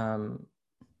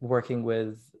working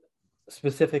with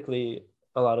specifically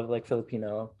a lot of like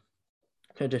Filipino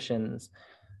traditions,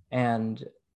 and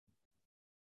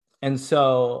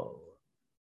so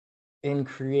in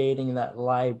creating that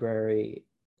library,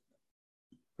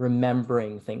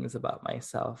 remembering things about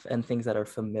myself and things that are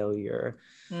familiar,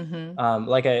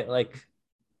 like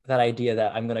that idea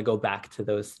that I'm going to go back to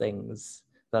those things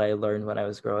that I learned when I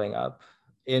was growing up,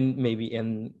 maybe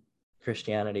in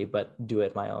Christianity, but do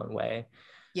it my own way.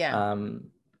 And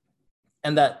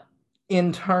that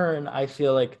in turn, I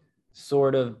feel like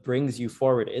sort of brings you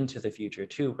forward into the future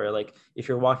too, where like if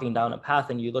you're walking down a path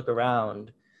and you look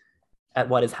around at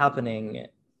what is happening,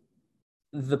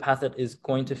 the path that is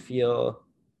going to feel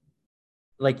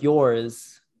like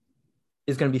yours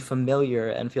is going to be familiar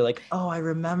and feel like, oh, I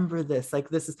remember this. Like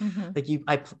this is like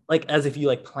like as if you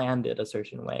like planned it a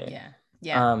certain way.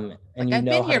 Yeah. And like, you I've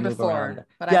know been how here to move before, around.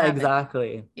 but I Yeah, haven't.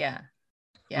 exactly. Yeah.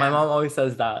 My Yeah. mom always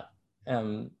says that.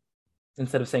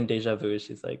 Instead of saying deja vu,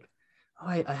 she's like, oh,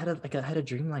 I had a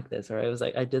dream like this, or I was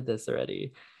like, I did this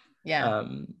already. Yeah.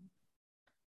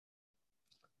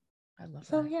 I love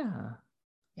so that. Yeah.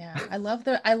 Yeah. I love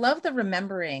the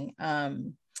remembering,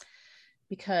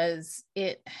 because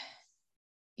it,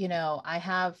 I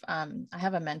have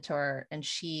a mentor, and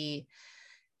she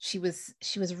was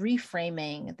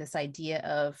reframing this idea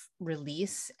of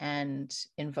release and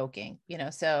invoking,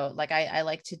 so like I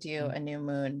like to do a new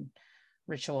moon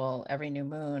ritual every new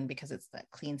moon, because it's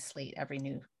that clean slate every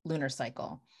new lunar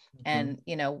cycle. And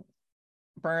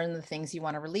burn the things you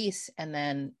want to release, and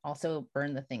then also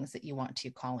burn the things that you want to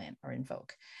call in or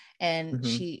invoke. And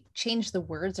she changed the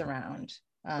words around,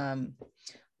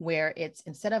 where it's,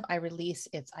 instead of I release,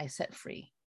 it's I set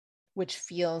free, which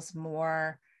feels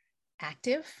more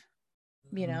active.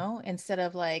 Instead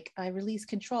of like I release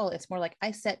control, it's more like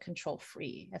I set control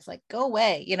free. It's like, go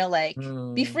away, like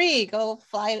be free, go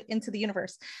fly into the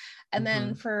universe. And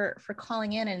then for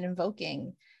calling in and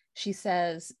invoking, she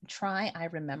says, try I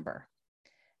remember.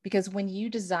 Because when you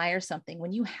desire something,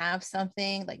 when you have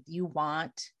something like you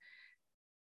want,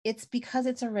 it's because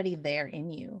it's already there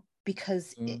in you,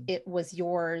 because it was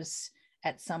yours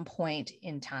at some point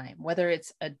in time, whether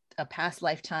it's a past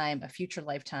lifetime, a future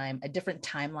lifetime, a different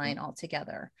timeline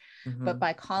altogether. But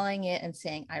by calling it and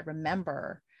saying, I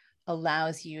remember,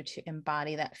 allows you to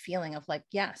embody that feeling of like,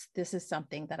 yes, this is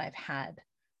something that I've had,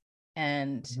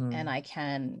 and I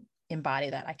can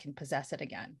embody that, I can possess it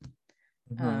again.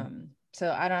 So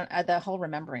the whole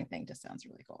remembering thing just sounds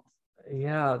really cool.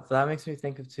 Yeah, that makes me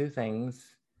think of two things.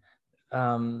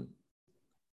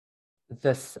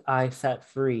 This I set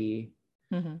free,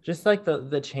 just like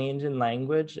the change in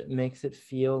language makes it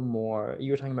feel more,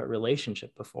 you were talking about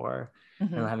relationship before,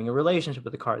 and having a relationship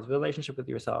with the cards, relationship with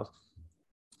yourself.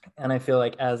 And I feel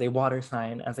like as a water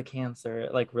sign, as a Cancer,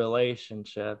 like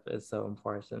relationship is so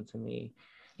important to me.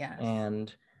 Yes.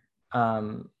 And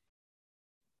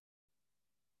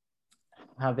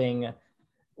having,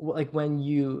 like, when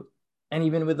you, and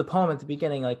even with the poem at the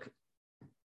beginning, like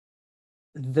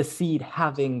the seed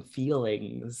having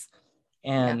feelings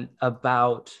and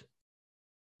about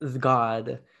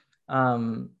God,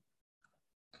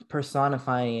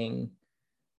 personifying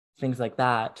things like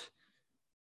that.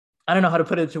 I don't know how to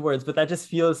put it into words, but that just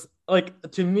feels like,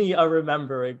 to me, a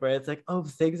remembering, where it's like, oh,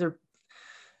 things are,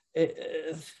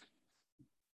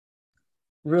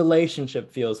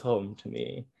 relationship feels home to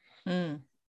me.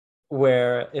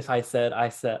 Where if I said,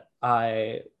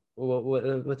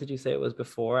 what did you say it was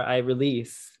before? I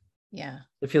release. Yeah.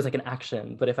 It feels like an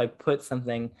action. But if I put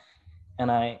something,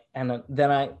 and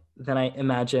then I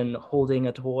imagine holding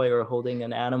a toy or holding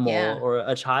an animal or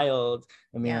a child,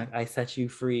 I mean, like, I set you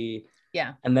free.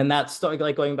 Yeah. And then that story,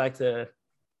 like going back to,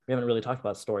 we haven't really talked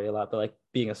about story a lot, but like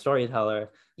being a storyteller,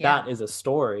 that is a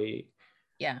story.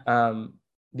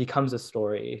 Becomes a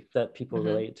story that people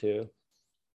relate to.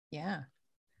 Yeah.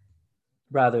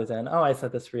 Rather than, oh, I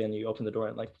set this free, and you open the door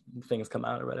and like things come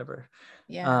out or whatever.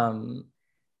 Yeah.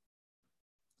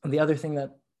 The other thing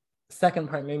that second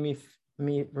part made me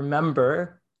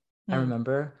remember, I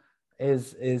remember,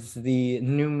 is the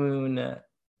new moon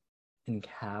in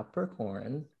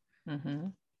Capricorn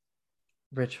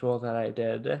ritual that I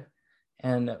did.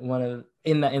 And one of,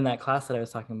 in that class that I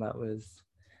was talking about, was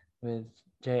with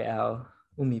JL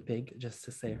Umipig, just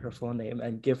to say her full name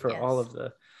and give her all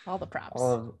the props,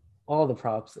 all the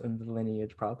props and the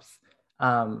lineage props.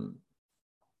 And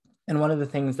one of the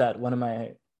things that one of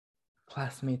my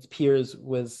classmates' peers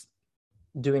was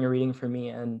doing a reading for me,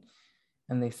 and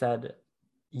they said,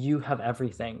 you have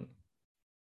everything.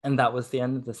 And that was the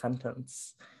end of the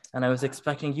sentence. And I was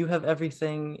expecting, you have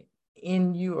everything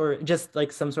in you, or just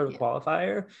like some sort of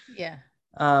qualifier. Yeah.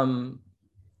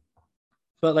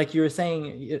 But like you were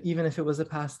saying, even if it was a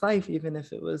past life, even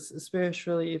if it was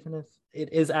spiritually, even if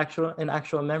it is an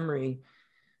actual memory,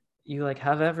 you like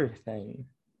have everything.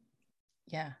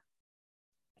 Yeah.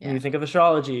 And you think of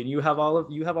astrology, and you have all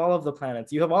of the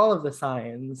planets, you have all of the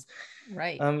signs.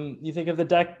 Right. You think of the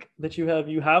deck that you have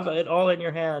it all in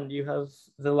your hand. You have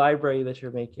the library that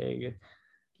you're making.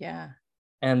 Yeah.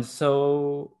 And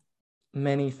so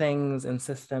many things and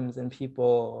systems and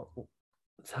people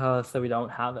tell us that we don't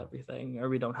have everything, or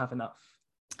we don't have enough.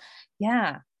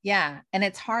 Yeah. Yeah. And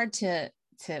it's hard to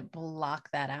block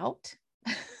that out.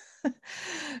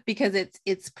 Because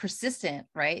it's persistent,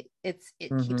 right? It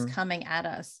keeps coming at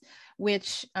us,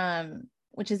 which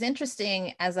is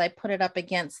interesting, as I put it up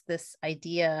against this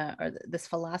idea or this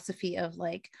philosophy of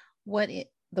like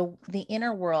the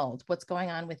inner world, what's going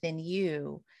on within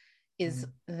you is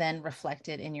then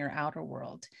reflected in your outer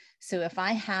world. So if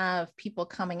I have people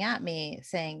coming at me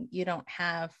saying, you don't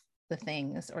have the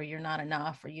things, or you're not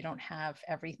enough, or you don't have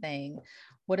everything,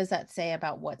 what does that say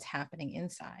about what's happening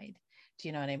inside? Do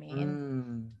you know what I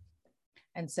mean?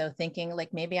 And so thinking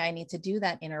like, maybe I need to do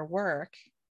that inner work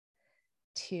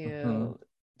to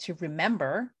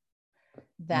remember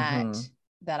that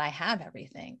that I have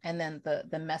everything, and then the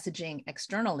messaging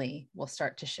externally will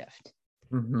start to shift.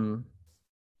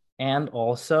 And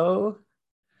also,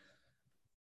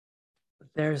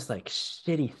 there's like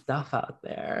shitty stuff out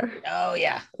there. Oh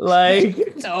yeah, like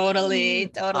totally.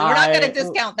 We're not gonna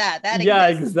discount that. That yeah,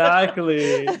 exists.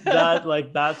 exactly. That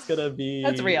like that's gonna be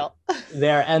that's real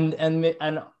there, and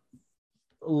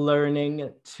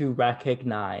learning to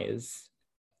recognize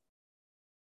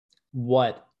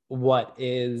what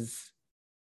is,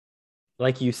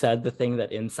 like you said, the thing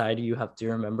that inside you have to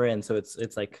remember, and so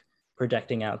it's like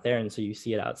projecting out there, and so you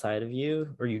see it outside of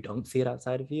you, or you don't see it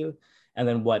outside of you, and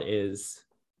then what is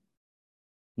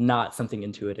not something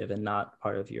intuitive and not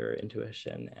part of your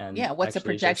intuition. And what's a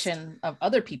projection of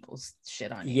other people's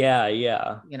shit on you? Yeah,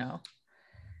 you know,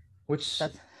 which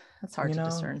that's hard to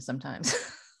discern sometimes.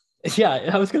 Yeah,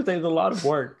 I was gonna say there's a lot of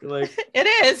work, like it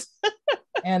is.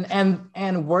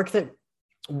 and work that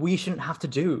we shouldn't have to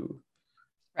do.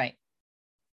 Right.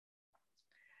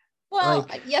 Well,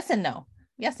 yes and no.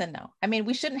 I mean,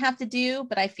 we shouldn't have to do,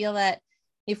 but I feel that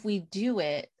if we do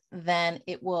it, then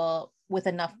it will, with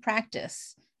enough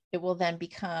practice, it will then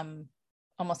become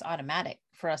almost automatic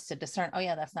for us to discern, oh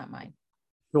yeah, that's not mine.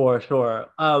 Sure.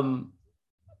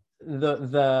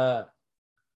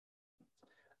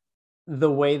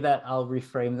 The way that I'll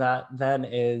reframe that then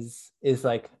is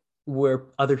like, where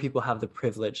other people have the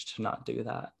privilege to not do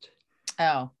that.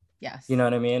 Oh, yes. You know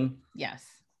what I mean? Yes.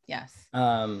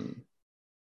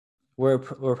 We're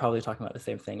probably talking about the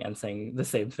same thing and saying the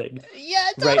same thing. Yeah,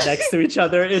 totally. Right next to each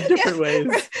other in different ways.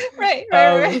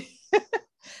 Right.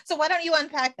 So why don't you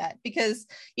unpack that? Because,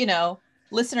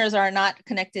 listeners are not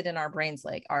connected in our brains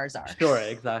like ours are. Sure,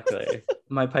 exactly.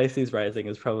 My Pisces rising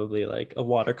is probably like a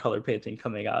watercolor painting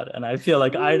coming out, and I feel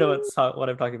like I know what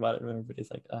I'm talking about, and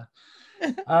everybody's like,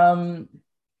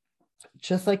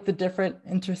 just like the different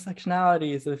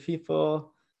intersectionalities of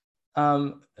people.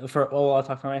 I'll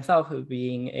talk for myself,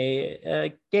 being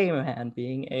a gay man,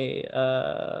 being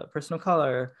a person of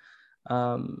color.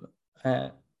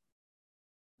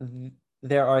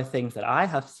 There are things that I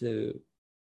have to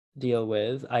deal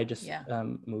with. I just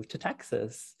moved to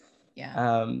Texas.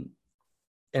 And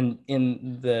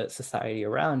in the society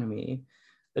around me,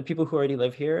 the people who already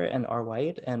live here and are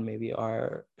white and maybe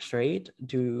are straight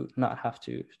do not have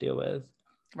to deal with.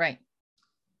 Right.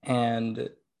 And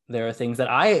there are things that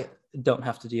I don't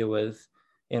have to deal with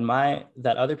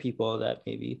that other people, that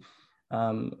maybe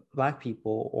Black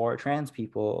people or trans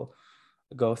people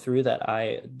go through, that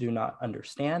I do not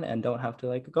understand and don't have to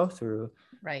like go through.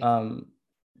 Right.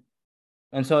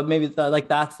 And so maybe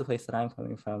that's the place that I'm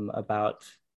coming from, about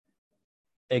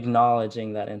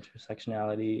acknowledging that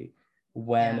intersectionality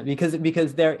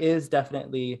because there is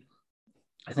definitely,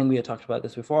 I think we had talked about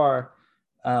this before,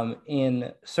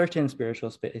 in certain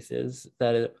spiritual spaces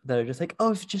that are just like,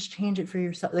 oh, just change it for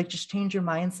yourself, like just change your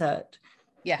mindset.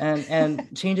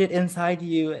 And change it inside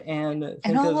you, and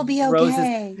all will be okay.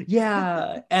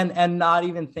 Roses. And not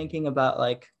even thinking about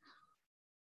like,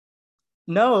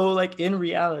 no, like in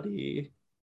reality,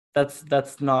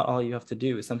 that's not all you have to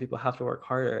do. Some people have to work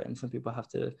harder, and some people have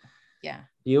to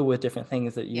deal with different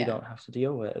things that you don't have to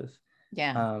deal with.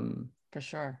 For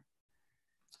sure.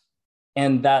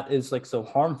 And that is like so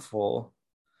harmful.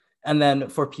 And then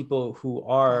for people who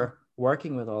are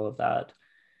working with all of that,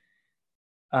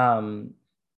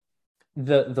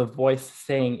 the voice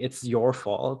saying it's your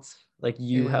fault, like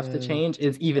you have to change,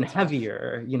 is even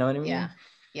heavier. You know what I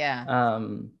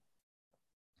mean?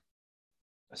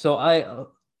 So I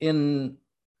in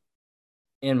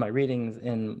my readings,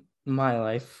 in my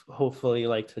life, hopefully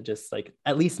like to just like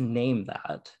at least name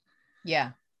that.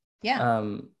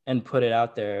 And put it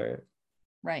out there.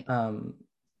 Right.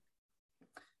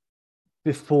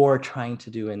 Before trying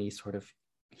to do any sort of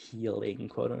healing,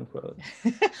 quote unquote.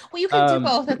 Well, you can do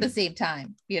both at the same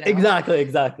time, Exactly.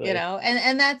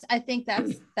 And that's, I think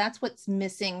that's what's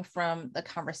missing from the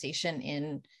conversation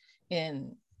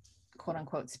in quote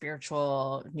unquote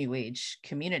spiritual new age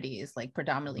communities, like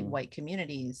predominantly white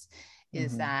communities,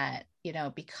 is that,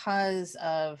 because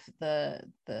of the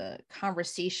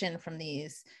conversation from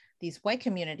these white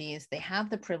communities, they have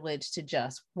the privilege to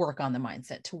just work on the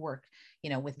mindset, to work,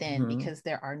 within, because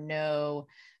there are no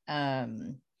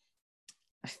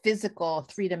physical,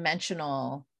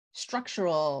 three-dimensional,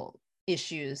 structural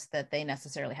issues that they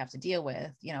necessarily have to deal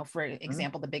with, you know, for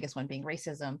example, the biggest one being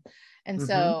racism. And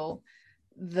so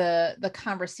the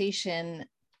conversation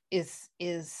is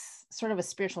sort of a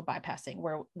spiritual bypassing,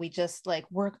 where we just like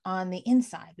work on the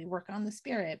inside, we work on the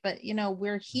spirit, but you know,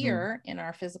 we're here in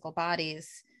our physical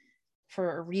bodies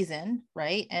for a reason,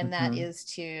 right? And that is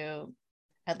to,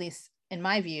 at least in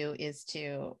my view, is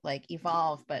to like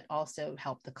evolve, but also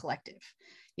help the collective,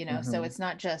 you know. So it's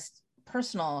not just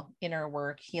personal inner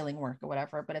work, healing work or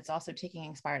whatever, but it's also taking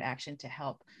inspired action to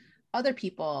help other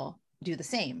people do the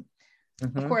same.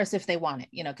 Of course, if they want it,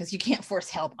 you know, because you can't force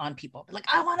help on people. But like,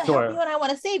 I want to help you and I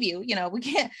want to save you. You know, we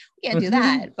can't do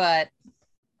that. But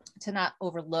to not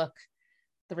overlook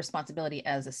the responsibility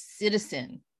as a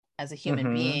citizen, as a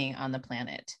human being on the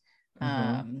planet,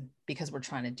 because we're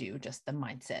trying to do just the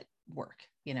mindset work.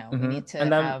 You know, we need to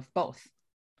have both.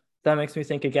 That makes me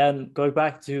think again, going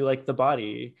back to like the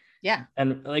body. Yeah.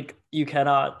 And like, you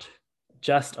cannot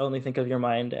just only think of your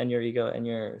mind and your ego and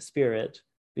your spirit,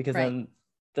 because then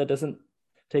that doesn't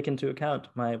take into account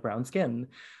my brown skin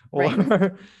or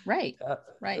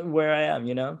where I am,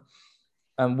 you know,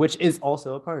 which is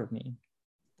also a part of me.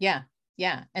 Yeah.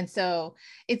 And so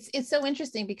it's so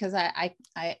interesting, because I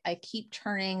keep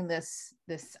turning this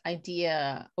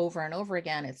idea over and over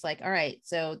again. It's like, all right,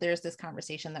 so there's this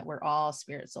conversation that we're all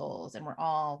spirit souls and we're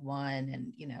all one,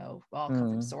 and you know, we all come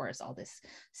from source, all this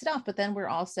stuff, but then we're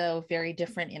also very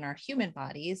different in our human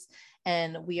bodies,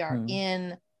 and we are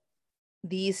in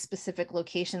these specific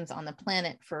locations on the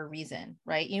planet for a reason,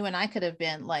 right? You and I could have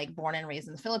been like born and raised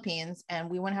in the Philippines and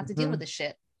we wouldn't have to deal with this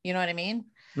shit. You know what I mean?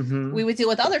 We would deal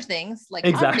with other things like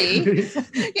poverty,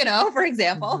 you know, for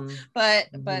example,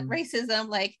 but racism,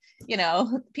 like, you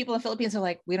know, people in the Philippines are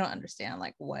like, we don't understand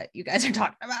like what you guys are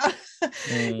talking about,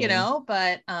 you know,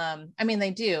 but I mean,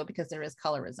 they do, because there is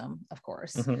colorism, of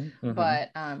course, but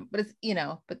it's, you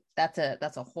know, but that's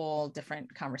a whole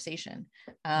different conversation.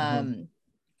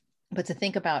 But to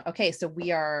think about, okay, so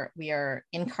we are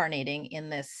incarnating in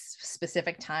this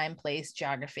specific time, place,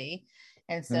 geography.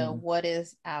 And so what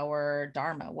is our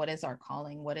dharma? What is our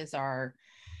calling? What is our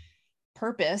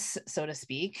purpose, so to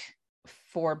speak,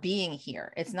 for being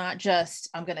here? It's not just,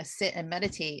 I'm going to sit and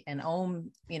meditate and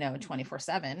om, you know,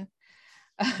 24/7.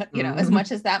 You know, as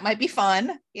much as that might be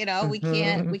fun, you know, we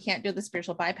can't do the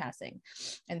spiritual bypassing.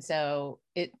 And so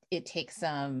it takes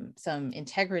some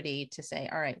integrity to say,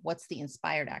 all right, what's the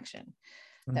inspired action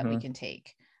that we can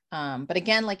take? But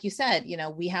again, like you said, you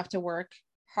know, we have to work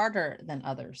harder than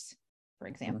others, for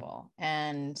example.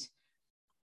 And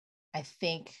I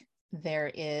think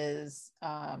there is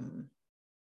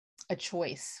a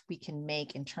choice we can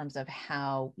make in terms of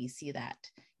how we see that.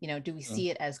 You know, do we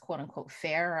see it as quote unquote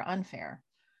fair or unfair?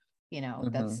 You know,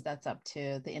 that's up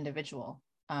to the individual.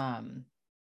 I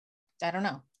don't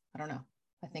know.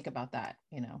 I think about that,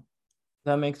 you know.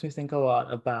 That makes me think a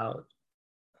lot about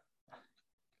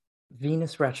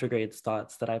Venus retrograde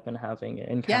thoughts that I've been having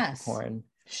in Capricorn.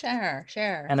 Yes.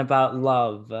 Sure. And about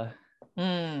love.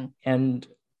 And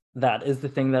that is the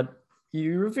thing that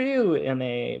you review in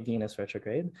a Venus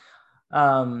retrograde.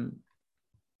 And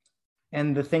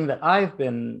the thing that I've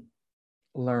been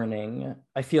learning,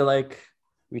 I feel like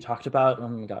we talked about, oh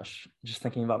my gosh, just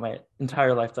thinking about my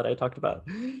entire life that I talked about.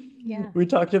 Yeah. We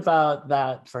talked about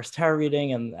that first tarot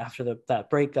reading and after that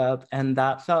breakup. And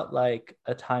that felt like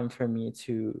a time for me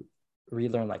to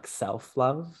relearn like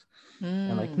self-love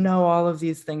and like know all of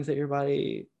these things that your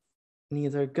body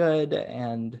needs are good.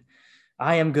 And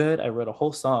I am good. I wrote a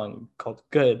whole song called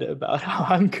Good about how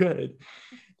I'm good.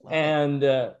 And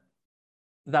that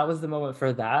was the moment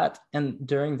for that. And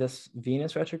during this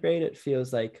Venus retrograde, it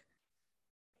feels like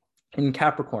in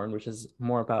Capricorn, which is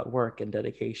more about work and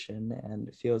dedication and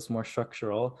it feels more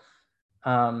structural,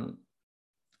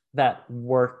 that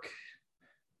work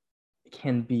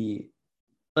can be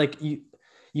like,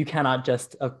 you cannot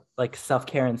just like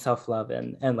self-care and self-love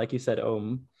and like you said,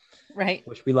 Om, right,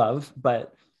 which we love,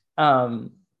 but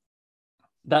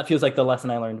that feels like the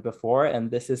lesson I learned before. And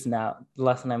this is now the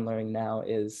lesson I'm learning now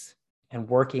is, and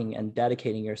working and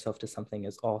dedicating yourself to something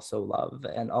is also love,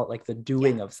 and all like the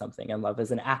doing of something, and love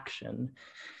is an action.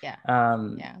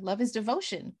 Love is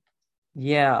devotion.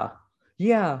 And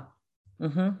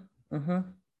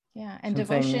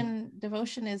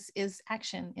Devotion is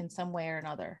action in some way or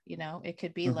another. You know, it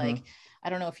could be like, I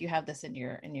don't know if you have this in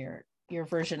your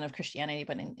version of Christianity,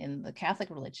 but in the Catholic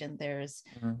religion, there's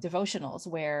devotionals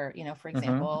where, you know, for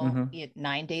example,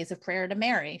 9 days of prayer to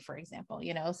Mary, for example,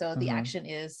 you know, so the action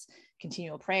is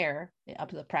continual prayer, up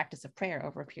to the practice of prayer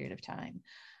over a period of time.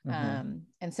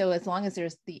 And so as long as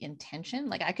there's the intention,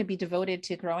 like I could be devoted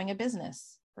to growing a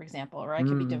business, for example, or I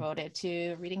could be devoted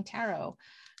to reading tarot,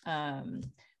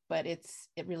 But it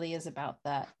really is about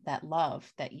that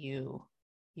love that you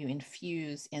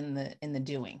infuse in the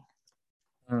doing.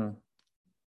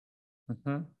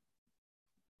 Mm-hmm.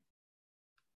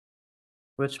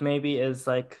 Which maybe is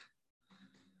like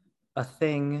a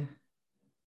thing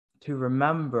to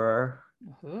remember.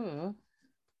 Ooh.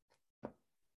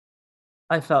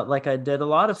 I felt like I did a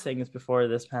lot of things before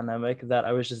this pandemic that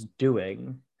I was just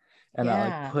doing and not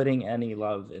like putting any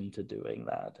love into doing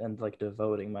that and like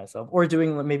devoting myself or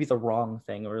doing maybe the wrong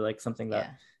thing or like something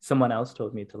that someone else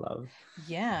told me to love.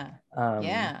 Yeah.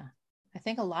 I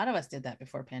think a lot of us did that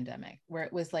before pandemic, where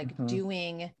it was like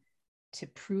doing to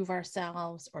prove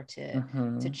ourselves or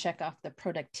to check off the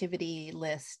productivity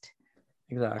list.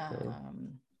 Exactly.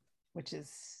 Which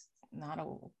is not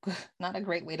a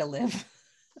great way to live.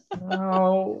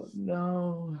 No.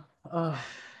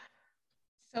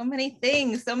 So many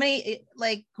things, so many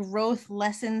like growth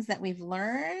lessons that we've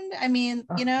learned. I mean,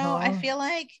 I feel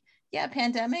like,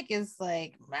 pandemic is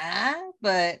like,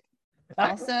 but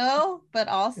also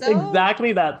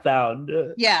exactly that sound.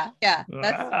 Yeah. That's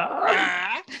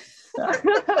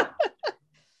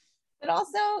but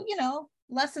also,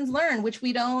 lessons learned, which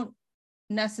we don't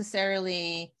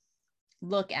necessarily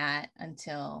look at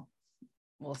until,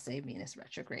 we'll say, Venus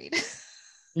retrograde.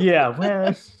 Yeah,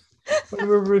 when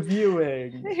we're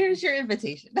reviewing. Here's your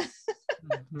invitation.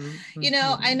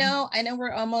 I know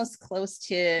we're almost close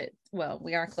to,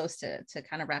 we are close to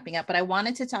kind of wrapping up, but I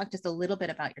wanted to talk just a little bit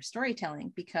about your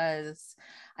storytelling, because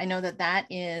I know that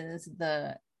is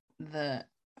the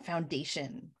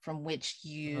foundation from which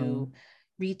you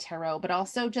read tarot, but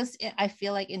also just, I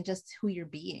feel like, in just who you're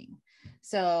being.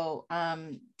 So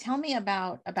tell me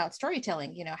about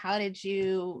storytelling. How did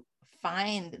you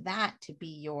find that to be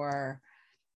your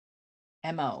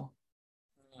MO?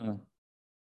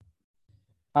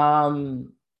 I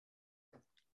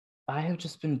have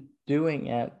just been doing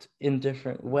it in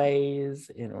different ways,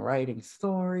 in writing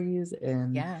stories,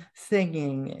 in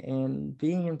singing, in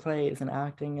being in plays and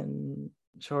acting in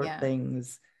short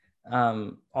things,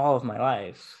 all of my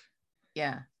life.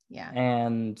 Yeah.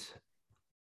 And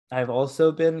I've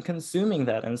also been consuming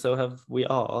that, and so have we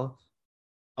all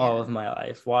of my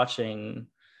life, watching,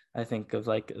 I think of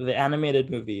like the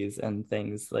animated movies and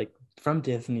things like from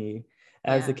Disney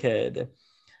as a kid.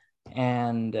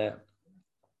 And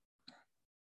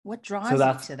what draws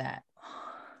you to that,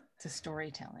 to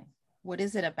storytelling? What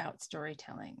is it about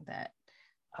storytelling that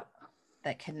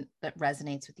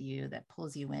resonates with you, that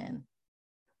pulls you in?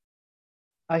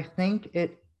 I think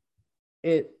it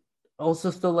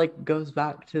also still like goes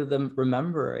back to the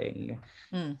remembering.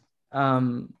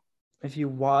 If you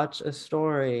watch a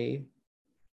story,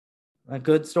 a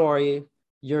good story,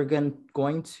 you're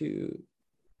going to,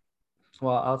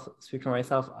 well, I'll speak for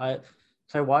myself.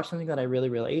 If I watch something that I really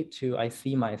relate to, I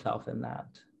see myself in that,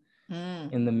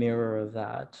 in the mirror of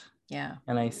that. Yeah.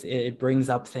 And it brings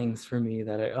up things for me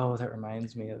that that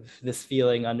reminds me of this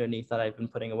feeling underneath that I've been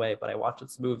putting away, but I watched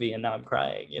this movie and now I'm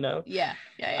crying, Yeah.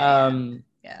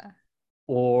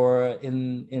 Or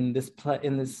in this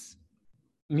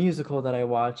musical that I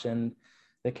watch, and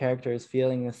the character is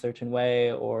feeling a certain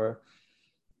way, or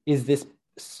is this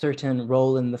certain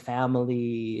role in the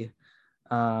family,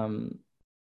 and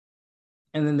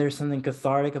then there's something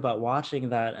cathartic about watching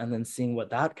that and then seeing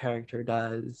what that character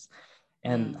does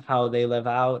and how they live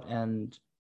out. And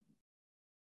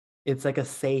it's like a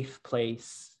safe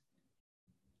place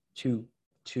to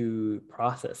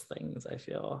process things, I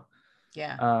feel.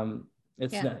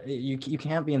 It's not, you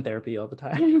can't be in therapy all the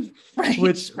time,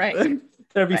 which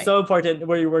therapy is so important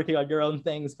where you're working on your own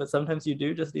things, but sometimes you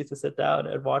do just need to sit down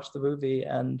and watch the movie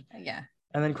and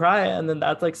then cry, and then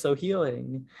that's like so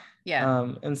healing.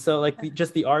 And so like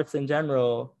just the arts in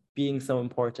general being so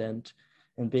important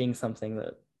and being something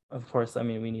that, of course, I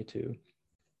mean, we need to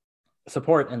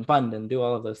support and fund and do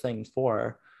all of those things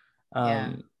for,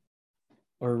 and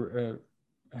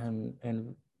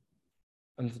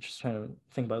I'm just trying to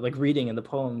think about like reading in the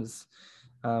poems,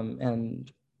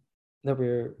 and that we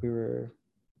were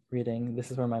reading. This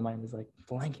is where my mind is like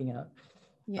blanking out.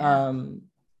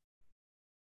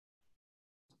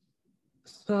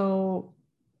 So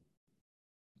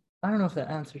I don't know if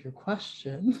that answers your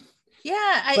question.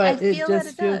 Yeah, but I feel it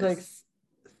just feels does. like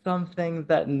something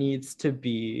that needs to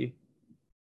be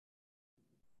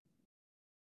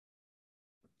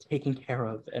taken care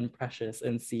of and precious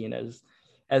and seen as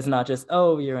not just,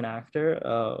 oh, you're an actor,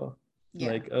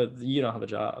 like, you don't have a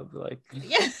job, like,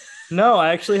 no,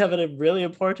 I actually have a really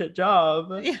important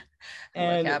job,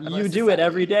 and you do it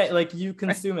every day, like you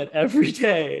consume it every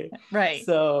day,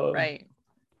 so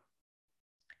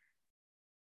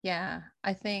yeah,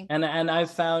 I think, and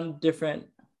I've found different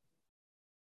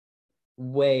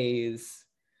ways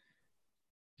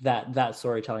that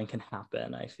storytelling can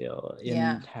happen, I feel,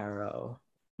 in tarot.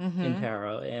 In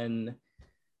tarot,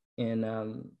 in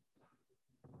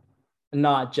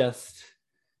not just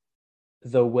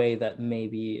the way that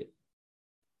maybe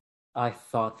I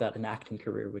thought that an acting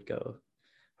career would go,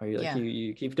 where you like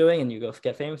you keep doing and you go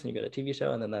get famous and you go to a TV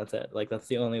show and then that's it. Like that's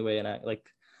the only way an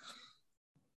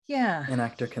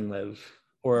actor can live,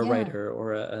 or a writer,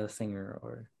 or a singer,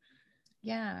 or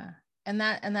and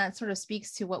that sort of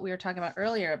speaks to what we were talking about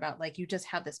earlier about like you just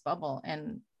have this bubble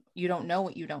and you don't know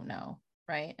what you don't know,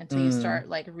 right? Until you start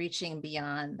like reaching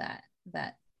beyond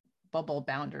that bubble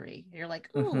boundary. You're like,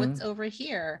 oh, what's over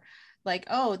here? Like,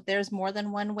 oh, there's more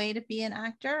than one way to be an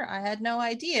actor. I had no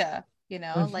idea, you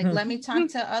know, like, let me talk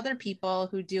to other people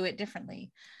who do it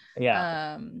differently.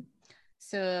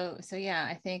 So yeah,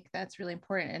 I think that's really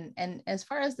important. And as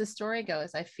far as the story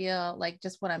goes, I feel like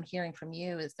just what I'm hearing from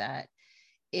you is that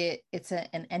it's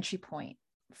an entry point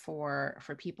for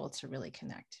people to really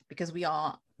connect, because we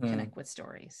all connect with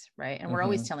stories, right? And we're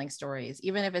always telling stories,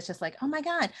 even if it's just like, oh my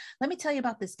God, let me tell you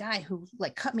about this guy who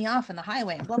like cut me off in the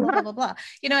highway and blah blah blah blah blah.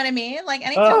 You know what I mean? Like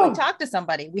anytime we talk to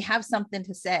somebody, we have something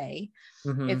to say.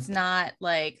 It's not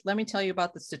like, let me tell you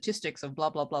about the statistics of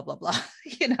blah blah blah blah blah.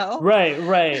 You know?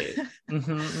 Right.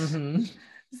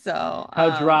 So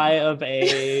how dry of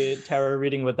a tarot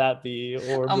reading would that be?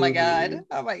 Or oh my God.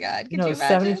 Could you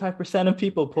 75% of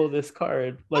people pull this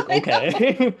card. Like,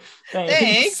 okay.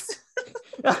 Thanks.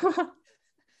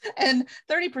 And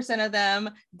 30% of them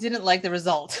didn't like the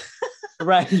result.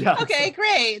 Right. Yeah. Okay,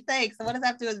 great. Thanks. What does that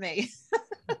have to do with me?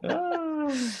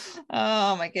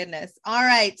 Oh my goodness. All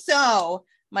right. So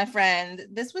my friend,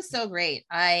 this was so great.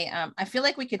 I feel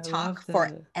like we could talk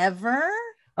forever.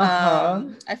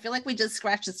 I feel like we just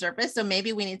scratched the surface, so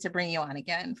maybe we need to bring you on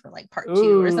again for like part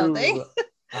 2 or something.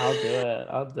 I'll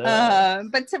do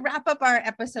it. But to wrap up our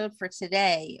episode for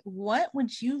today, what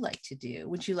would you like to do?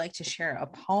 Would you like to share a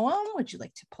poem? Would you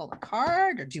like to pull a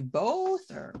card, or do both?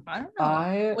 Or I don't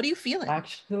know. What are you feeling?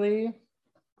 Actually,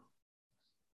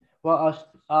 well,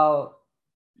 I'll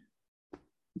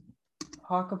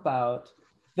talk about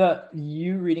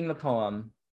you reading the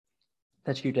poem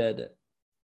that you did.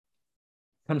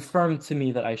 Confirmed to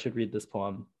me that I should read this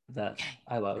poem that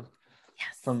I love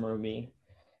from Rumi.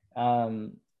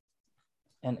 And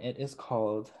it is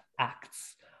called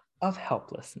Acts of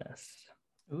Helplessness.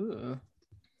 Ooh.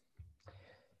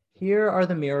 Here are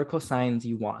the miracle signs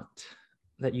you want,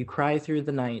 that you cry through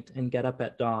the night and get up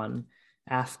at dawn,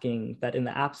 asking that in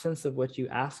the absence of what you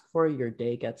ask for, your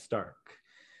day gets dark,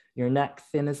 your neck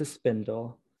thin as a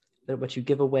spindle, that what you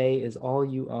give away is all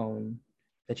you own,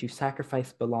 that you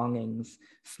sacrifice belongings,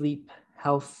 sleep,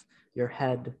 health, your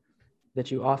head,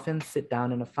 that you often sit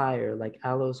down in a fire like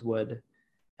aloes wood,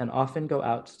 and often go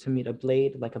out to meet a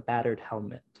blade like a battered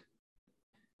helmet.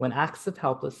 When acts of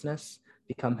helplessness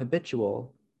become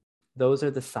habitual, those are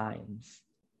the signs.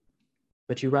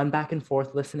 But you run back and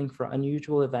forth listening for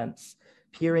unusual events,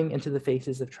 peering into the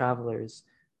faces of travelers.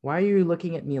 Why are you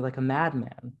looking at me like a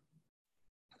madman?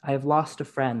 I have lost a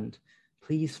friend.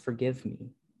 Please forgive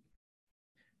me.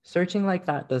 Searching like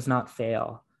that does not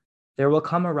fail. There will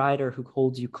come a rider who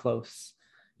holds you close.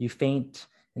 You faint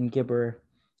and gibber.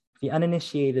 The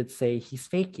uninitiated say, he's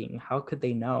faking. How could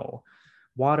they know?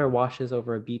 Water washes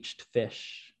over a beached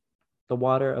fish, the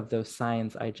water of those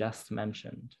signs I just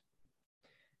mentioned.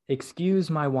 Excuse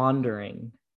my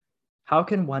wandering. How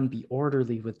can one be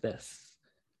orderly with this?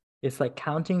 It's like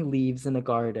counting leaves in a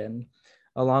garden,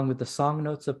 along with the song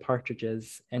notes of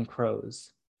partridges and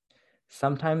crows.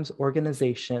 Sometimes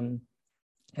organization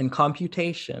and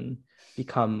computation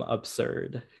become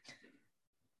absurd.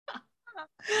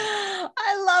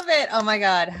 I love it. Oh my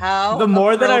God. How the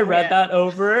more that I read that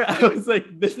over, I was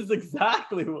like, this is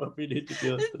exactly what we need to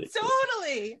do today.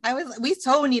 Totally. We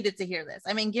so needed to hear this.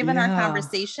 I mean, given our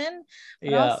conversation,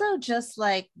 but also just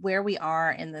like where we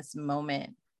are in this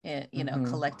moment, you know,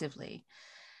 collectively,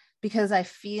 because I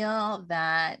feel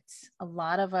that a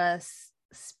lot of us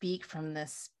speak from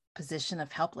this position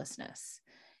of helplessness.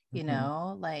 You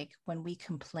know, like when we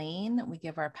complain, we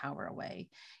give our power away.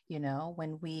 You know,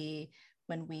 when we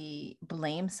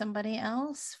blame somebody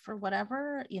else for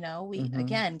whatever, you know, we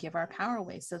again give our power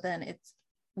away. So then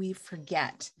we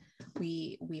forget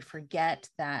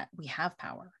that we have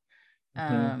power.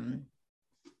 And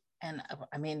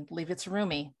I mean, leave it to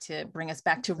Rumi to bring us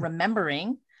back to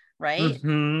remembering, right?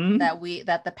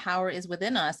 That the power is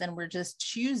within us, and we're just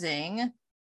choosing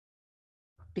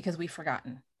because we've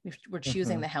forgotten. We're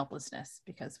choosing the helplessness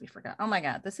because we forgot. Oh my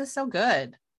God, this is so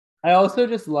good. I also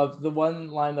just love the one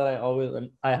line that I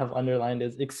have underlined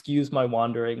is, "Excuse my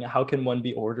wandering. How can one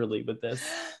be orderly with this?"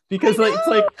 Because like it's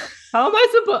like, how am I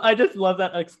supposed? I just love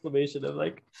that exclamation of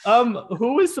like,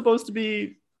 who is supposed to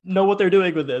be know what they're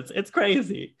doing with this? It's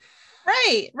crazy.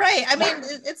 Right. I mean,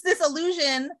 it's this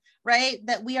illusion, right,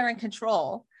 that we are in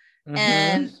control.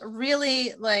 And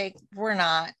really, like, we're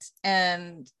not,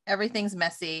 and everything's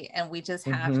messy, and we just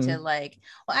have to like,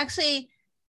 well, actually,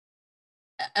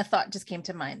 a thought just came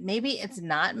to mind. Maybe it's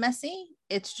not messy.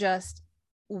 It's just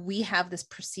we have this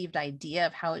perceived idea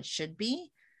of how it should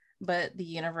be, but the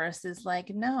universe is like,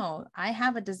 no, I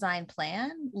have a design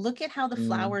plan. Look at how the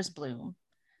flowers bloom,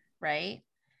 right?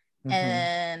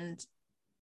 And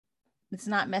it's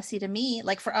not messy to me.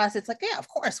 Like for us, it's like, yeah, of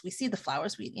course we see the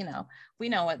flowers. We know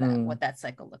what that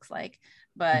cycle looks like.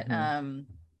 But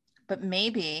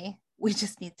maybe we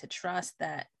just need to trust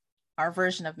that our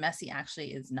version of messy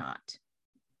actually is not.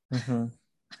 I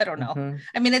don't know.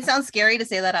 I mean, it sounds scary to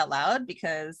say that out loud,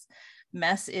 because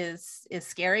mess is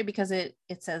scary, because it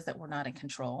says that we're not in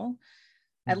control,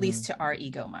 at least to our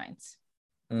ego minds.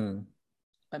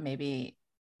 But maybe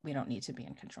we don't need to be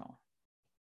in control.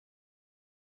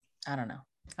 I don't know.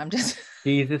 I'm just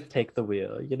Jesus, take the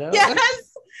wheel, you know?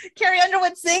 Yes, Carrie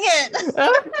Underwood, sing it.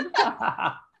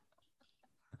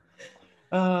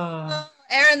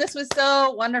 Erin, this was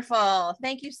so wonderful.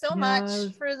 Thank you so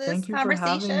much for this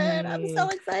conversation. I'm so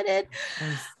excited.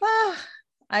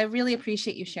 I really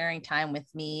appreciate you sharing time with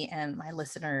me and my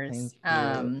listeners.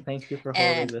 Thank you for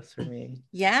holding this for me.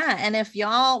 Yeah. And if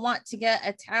y'all want to get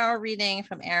a tarot reading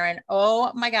from Erin,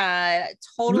 oh my God,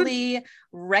 totally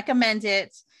recommend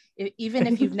it. Even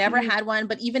if you've never had one,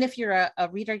 but even if you're a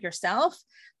reader yourself,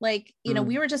 like, you know,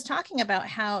 we were just talking about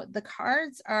how the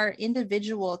cards are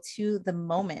individual to the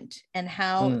moment and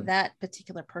how that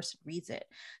particular person reads it.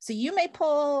 So you may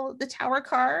pull the Tower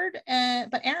card,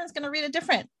 but Erin's going to read it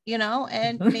different, you know,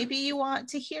 and maybe you want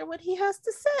to hear what he has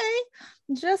to say.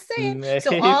 Just saying.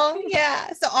 So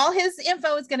all his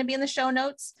info is going to be in the show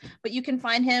notes, but you can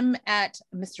find him at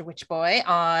Mr. Witchboy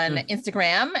on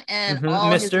Instagram, and all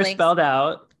Mr. his links spelled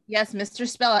out. Yes, Mr.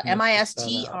 Spell out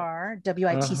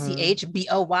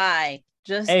MistrWitchboy.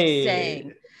 Just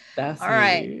saying. That's all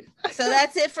right. So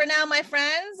that's it for now, my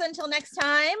friends. Until next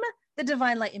time, the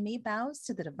divine light in me bows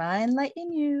to the divine light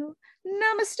in you.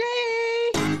 Namaste.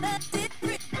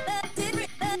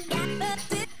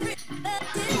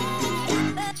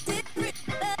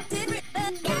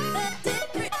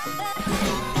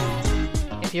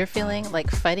 If you're feeling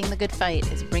like fighting the good fight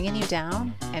is bringing you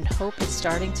down and hope is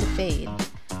starting to fade,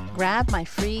 grab my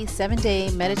free 7-day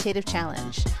meditative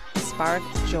challenge, Spark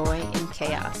Joy in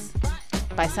Chaos,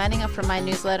 by signing up for my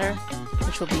newsletter,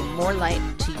 which will be more light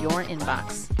to your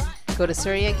inbox. Go to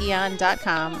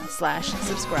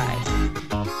suryaguian.com/subscribe.